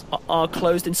buds are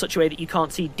closed in such a way that you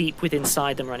can't see deep within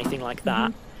inside them or anything like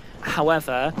that.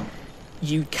 However,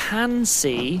 you can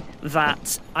see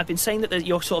that I've been saying that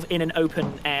you're sort of in an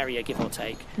open area, give or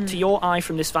take. To your eye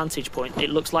from this vantage point,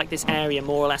 it looks like this area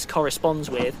more or less corresponds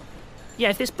with... Yeah,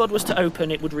 if this bud was to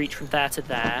open, it would reach from there to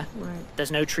there. Right.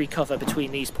 There's no tree cover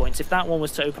between these points. If that one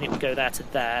was to open, it would go there to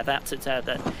there, that to there,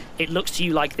 that. It looks to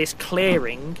you like this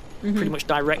clearing pretty much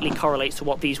directly correlates to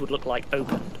what these would look like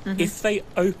opened. If they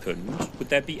opened, would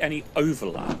there be any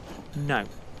overlap? No.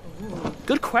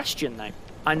 Good question, though.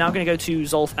 I'm now going to go to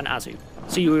Zolf and Azu.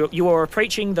 So you are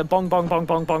approaching the bong bong bong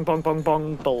bong bong bong bong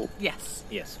bong ball. Yes.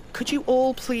 Yes. Could you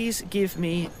all please give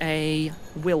me a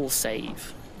will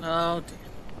save? Oh dear.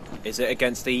 Is it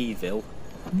against the evil?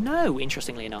 No,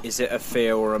 interestingly enough. Is it a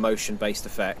fear or emotion-based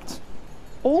effect?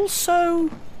 Also,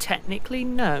 technically,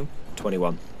 no.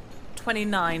 21.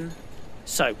 29.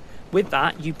 So, with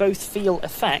that, you both feel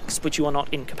effects, but you are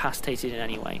not incapacitated in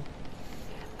any way.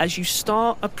 As you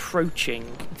start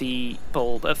approaching the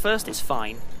bulb, at first it's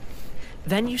fine.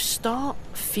 then you start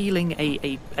feeling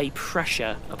a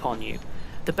pressure upon you.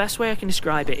 The best way I can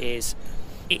describe it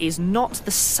is not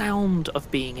the sound of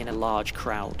being in a large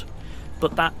crowd,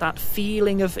 but that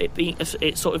feeling of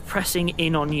it sort of pressing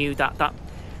in on you, that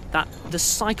the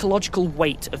psychological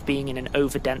weight of being in an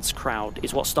overdense crowd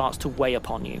is what starts to weigh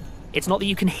upon you. It's not that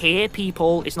you can hear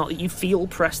people, it's not that you feel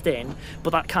pressed in,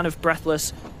 but that kind of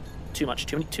breathless, too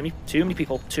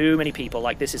many people,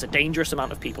 like this is a dangerous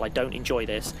amount of people, I don't enjoy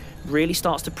this, really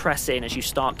starts to press in as you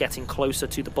start getting closer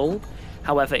to the bulb.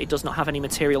 However, it does not have any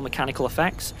material mechanical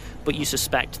effects, but you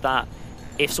suspect that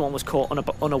if someone was caught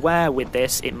unaware with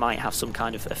this, it might have some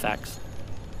kind of effects.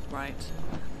 Right.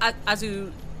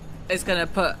 Azu is going to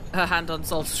put her hand on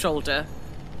Zolf's shoulder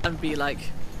and be like,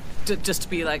 just to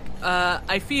be like,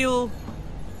 I feel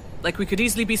like we could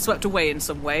easily be swept away in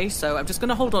some way, so I'm just going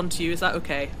to hold on to you. Is that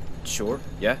okay? Sure,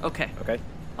 yeah. Okay.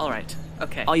 All right,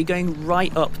 okay. Are you going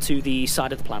right up to the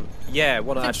side of the plant? Yeah, I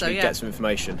want to I think actually so, yeah. get some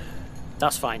information.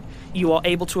 That's fine. You are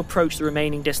able to approach the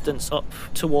remaining distance up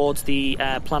towards the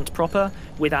plant proper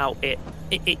without it.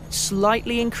 It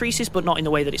slightly increases, but not in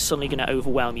the way that it's suddenly going to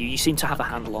overwhelm you. You seem to have a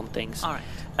handle on things. All right.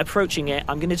 Approaching it,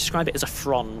 I'm going to describe it as a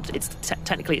frond. It's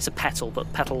technically it's a petal,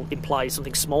 but petal implies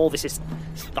something small. This is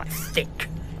like thick,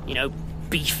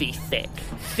 beefy, thick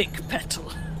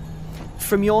petal.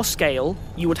 From your scale,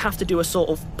 you would have to do a sort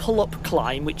of pull-up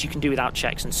climb, which you can do without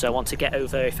checks and so on, to get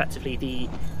over effectively the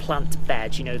plant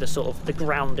bed, the sort of the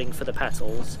grounding for the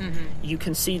petals. Mm-hmm. You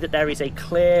can see that there is a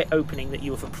clear opening that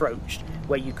you have approached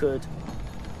where you could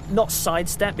not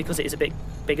sidestep because it is a bit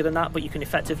bigger than that, but you can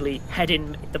effectively head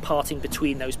in the parting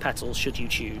between those petals should you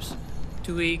choose.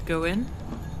 Do we go in?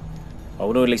 I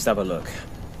want to at least have a look.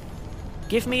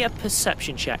 Give me a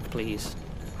perception check, please.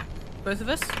 Both of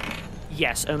us?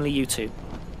 Yes, only you two.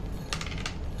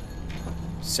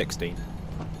 16.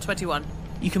 21.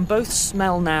 You can both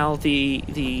smell now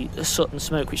the soot and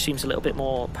smoke, which seems a little bit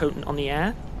more potent on the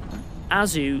air.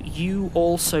 Azu, you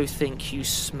also think you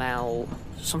smell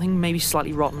something maybe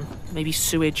slightly rotten, maybe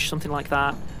sewage, something like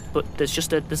that. But there's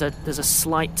just there's a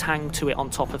slight tang to it on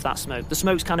top of that smoke. The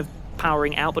smoke's kind of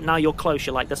powering out, but now you're close.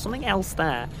 You're like, there's something else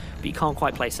there, but you can't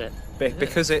quite place it.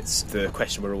 Because it's the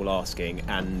question we're all asking,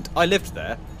 and I lived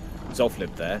there. Zolf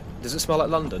lived there. Does it smell like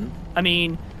London? I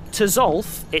mean, to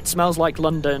Zolf, it smells like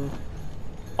London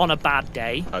on a bad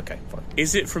day. Okay, fine.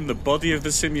 Is it from the body of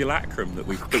the simulacrum that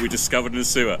we discovered in the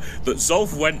sewer that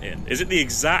Zolf went in? Is it the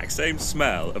exact same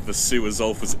smell of the sewer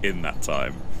Zolf was in that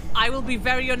time? I will be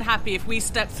very unhappy if we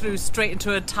step through straight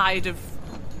into a tide of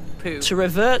poo. To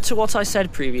revert to what I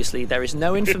said previously, there is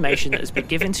no information that has been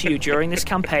given to you during this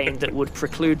campaign that would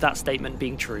preclude that statement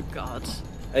being true. God.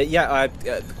 I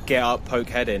get up, poke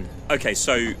head in. Okay,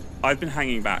 so I've been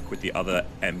hanging back with the other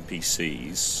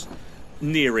NPCs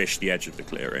nearish the edge of the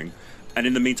clearing, and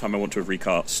in the meantime I want to have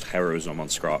recast heroism on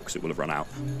Skrak because it will have run out.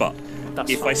 But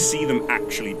if I see them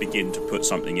actually begin to put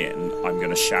something in, I'm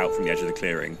going to shout from the edge of the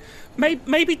clearing,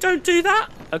 maybe don't do that.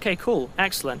 Okay, cool,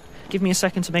 excellent. Give me a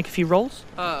second to make a few rolls.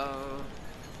 Oh.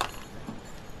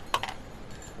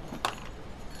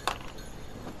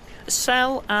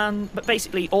 But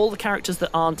basically all the characters that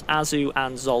aren't Azu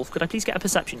and Zolf, could I please get a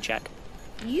perception check?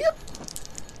 Yep.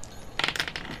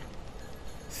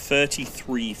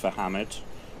 33 for Hamid,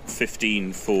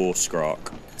 15 for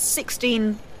Skrak.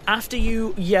 16. After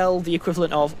you yell the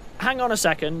equivalent of, hang on a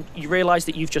second, you realise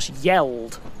that you've just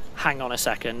yelled, hang on a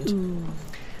second. Ooh.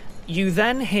 You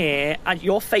then hear, and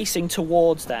you're facing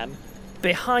towards them,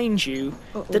 behind you,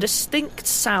 the distinct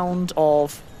sound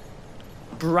of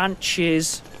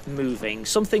branches moving.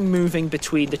 Something moving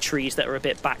between the trees that are a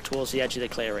bit back towards the edge of the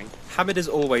clearing. Hamid is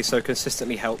always so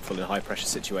consistently helpful in high-pressure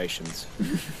situations.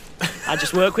 I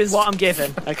just work with what I'm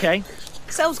given, okay?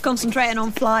 Self's concentrating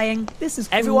on flying. This is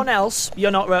cool. Everyone else, you're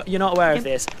not aware of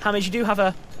this. Hamid, you do have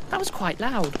a... That was quite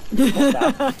loud.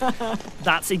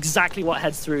 That's exactly what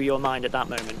heads through your mind at that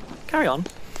moment. Carry on.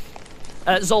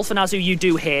 Zolf and Azu, you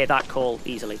do hear that call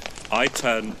easily. I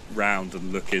turn round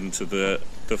and look into the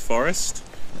forest.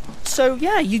 So,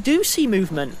 yeah, you do see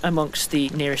movement amongst the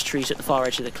nearest trees at the far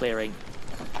edge of the clearing.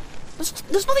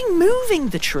 There's nothing moving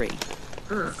the tree.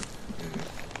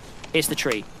 It's the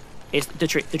tree. It's the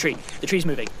tree. The tree's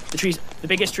moving. The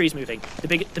biggest tree's moving.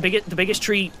 The biggest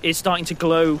tree is starting to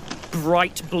glow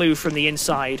bright blue from the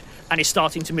inside and is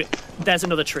starting to move. There's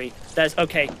another tree. There's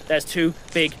two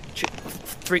big,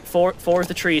 four of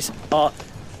the trees are...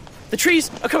 The trees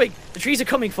are coming. The trees are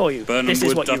coming for you. Burnham this is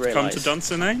wood what you doth come realise. to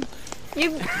Dunsinane.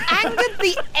 You've angered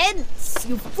the Ents,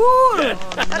 you fool!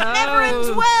 That never ends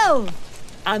well!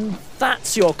 And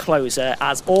that's your closer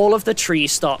as all of the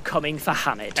trees start coming for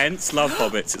Hamid. Ents love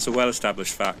hobbits. It's a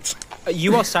well-established fact.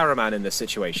 You are Saruman in this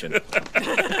situation.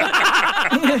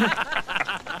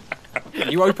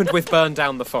 You opened with burn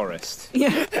down the forest.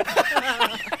 Yeah.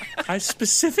 I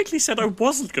specifically said I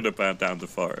wasn't going to burn down the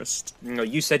forest. No,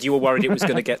 you said you were worried it was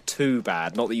going to get too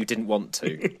bad, not that you didn't want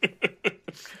to.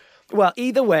 Well,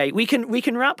 either way, we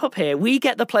can wrap up here. We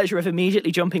get the pleasure of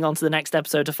immediately jumping on to the next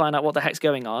episode to find out what the heck's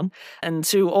going on. And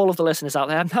to all of the listeners out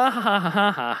there, ha ha ha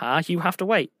ha ha ha, you have to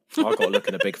wait. I've got to look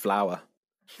at a big flower.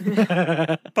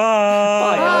 Bye!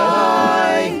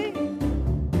 Bye!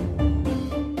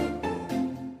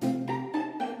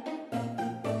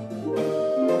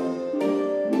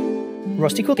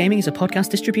 Rusty Quill Gaming is a podcast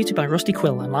distributed by Rusty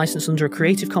Quill and licensed under a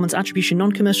Creative Commons Attribution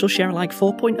Non-Commercial Share-alike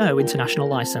 4.0 international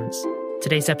license.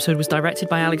 Today's episode was directed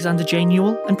by Alexander J.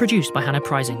 Newell and produced by Hannah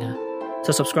Preisinger.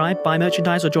 To subscribe, buy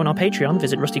merchandise, or join our Patreon,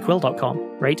 visit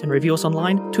rustyquill.com. Rate and review us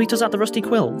online, tweet us at The Rusty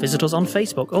Quill, visit us on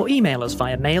Facebook, or email us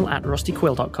via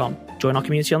mail@rustyquill.com. Join our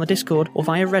community on the Discord or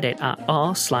via Reddit at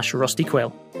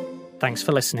r/rustyquill. Thanks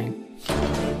for listening.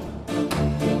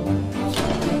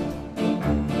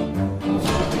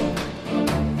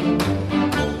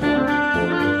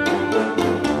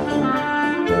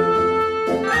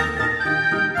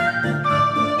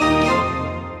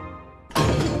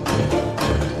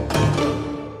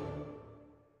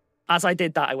 As I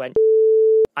did that, I went,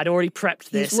 I'd already prepped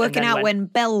this. He's working out went, when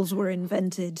bells were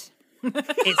invented.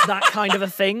 It's that kind of a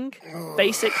thing,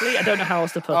 basically. I don't know how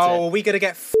else to put it. Oh, are we going to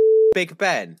get Big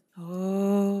Ben?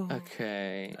 Oh.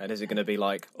 Okay. And is it going to be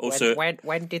like, Also,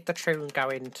 when did the tune go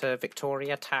into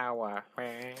Victoria Tower?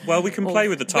 well, we can play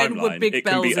with the When were timeline. big It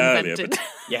can be bells earlier, invented? but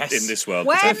Yes. in this world,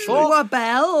 When potentially. were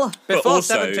bell? Before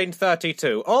also-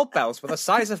 1732, all bells were the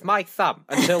size of my thumb,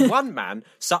 until one man,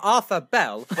 Sir Arthur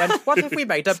Bell, went, what if we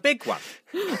made a big one?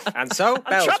 And so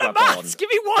bells Trying to were born. maths. Give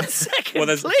me 1 second,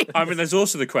 Well, please. there's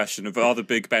also the question of are the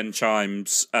Big Ben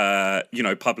chimes,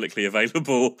 publicly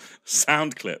available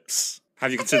sound clips?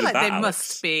 Have you considered like that? They Alex?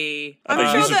 must be. Are I'm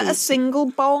they sure that visible? a single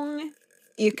bong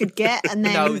you could get, and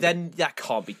then No, then that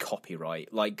can't be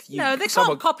copyright. Like, No, they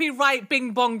someone, can't copyright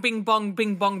bing bong, bing bong,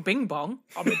 bing bong, bing bong.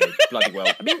 I mean, they bloody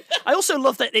well. I also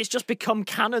love that it's just become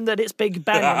canon that it's Big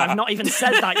Ben, and I've not even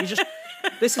said that. You just...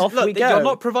 This is Off we look. go. You're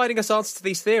not providing us answers to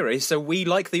these theories, so we,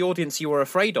 like the audience you were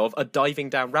afraid of, are diving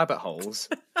down rabbit holes.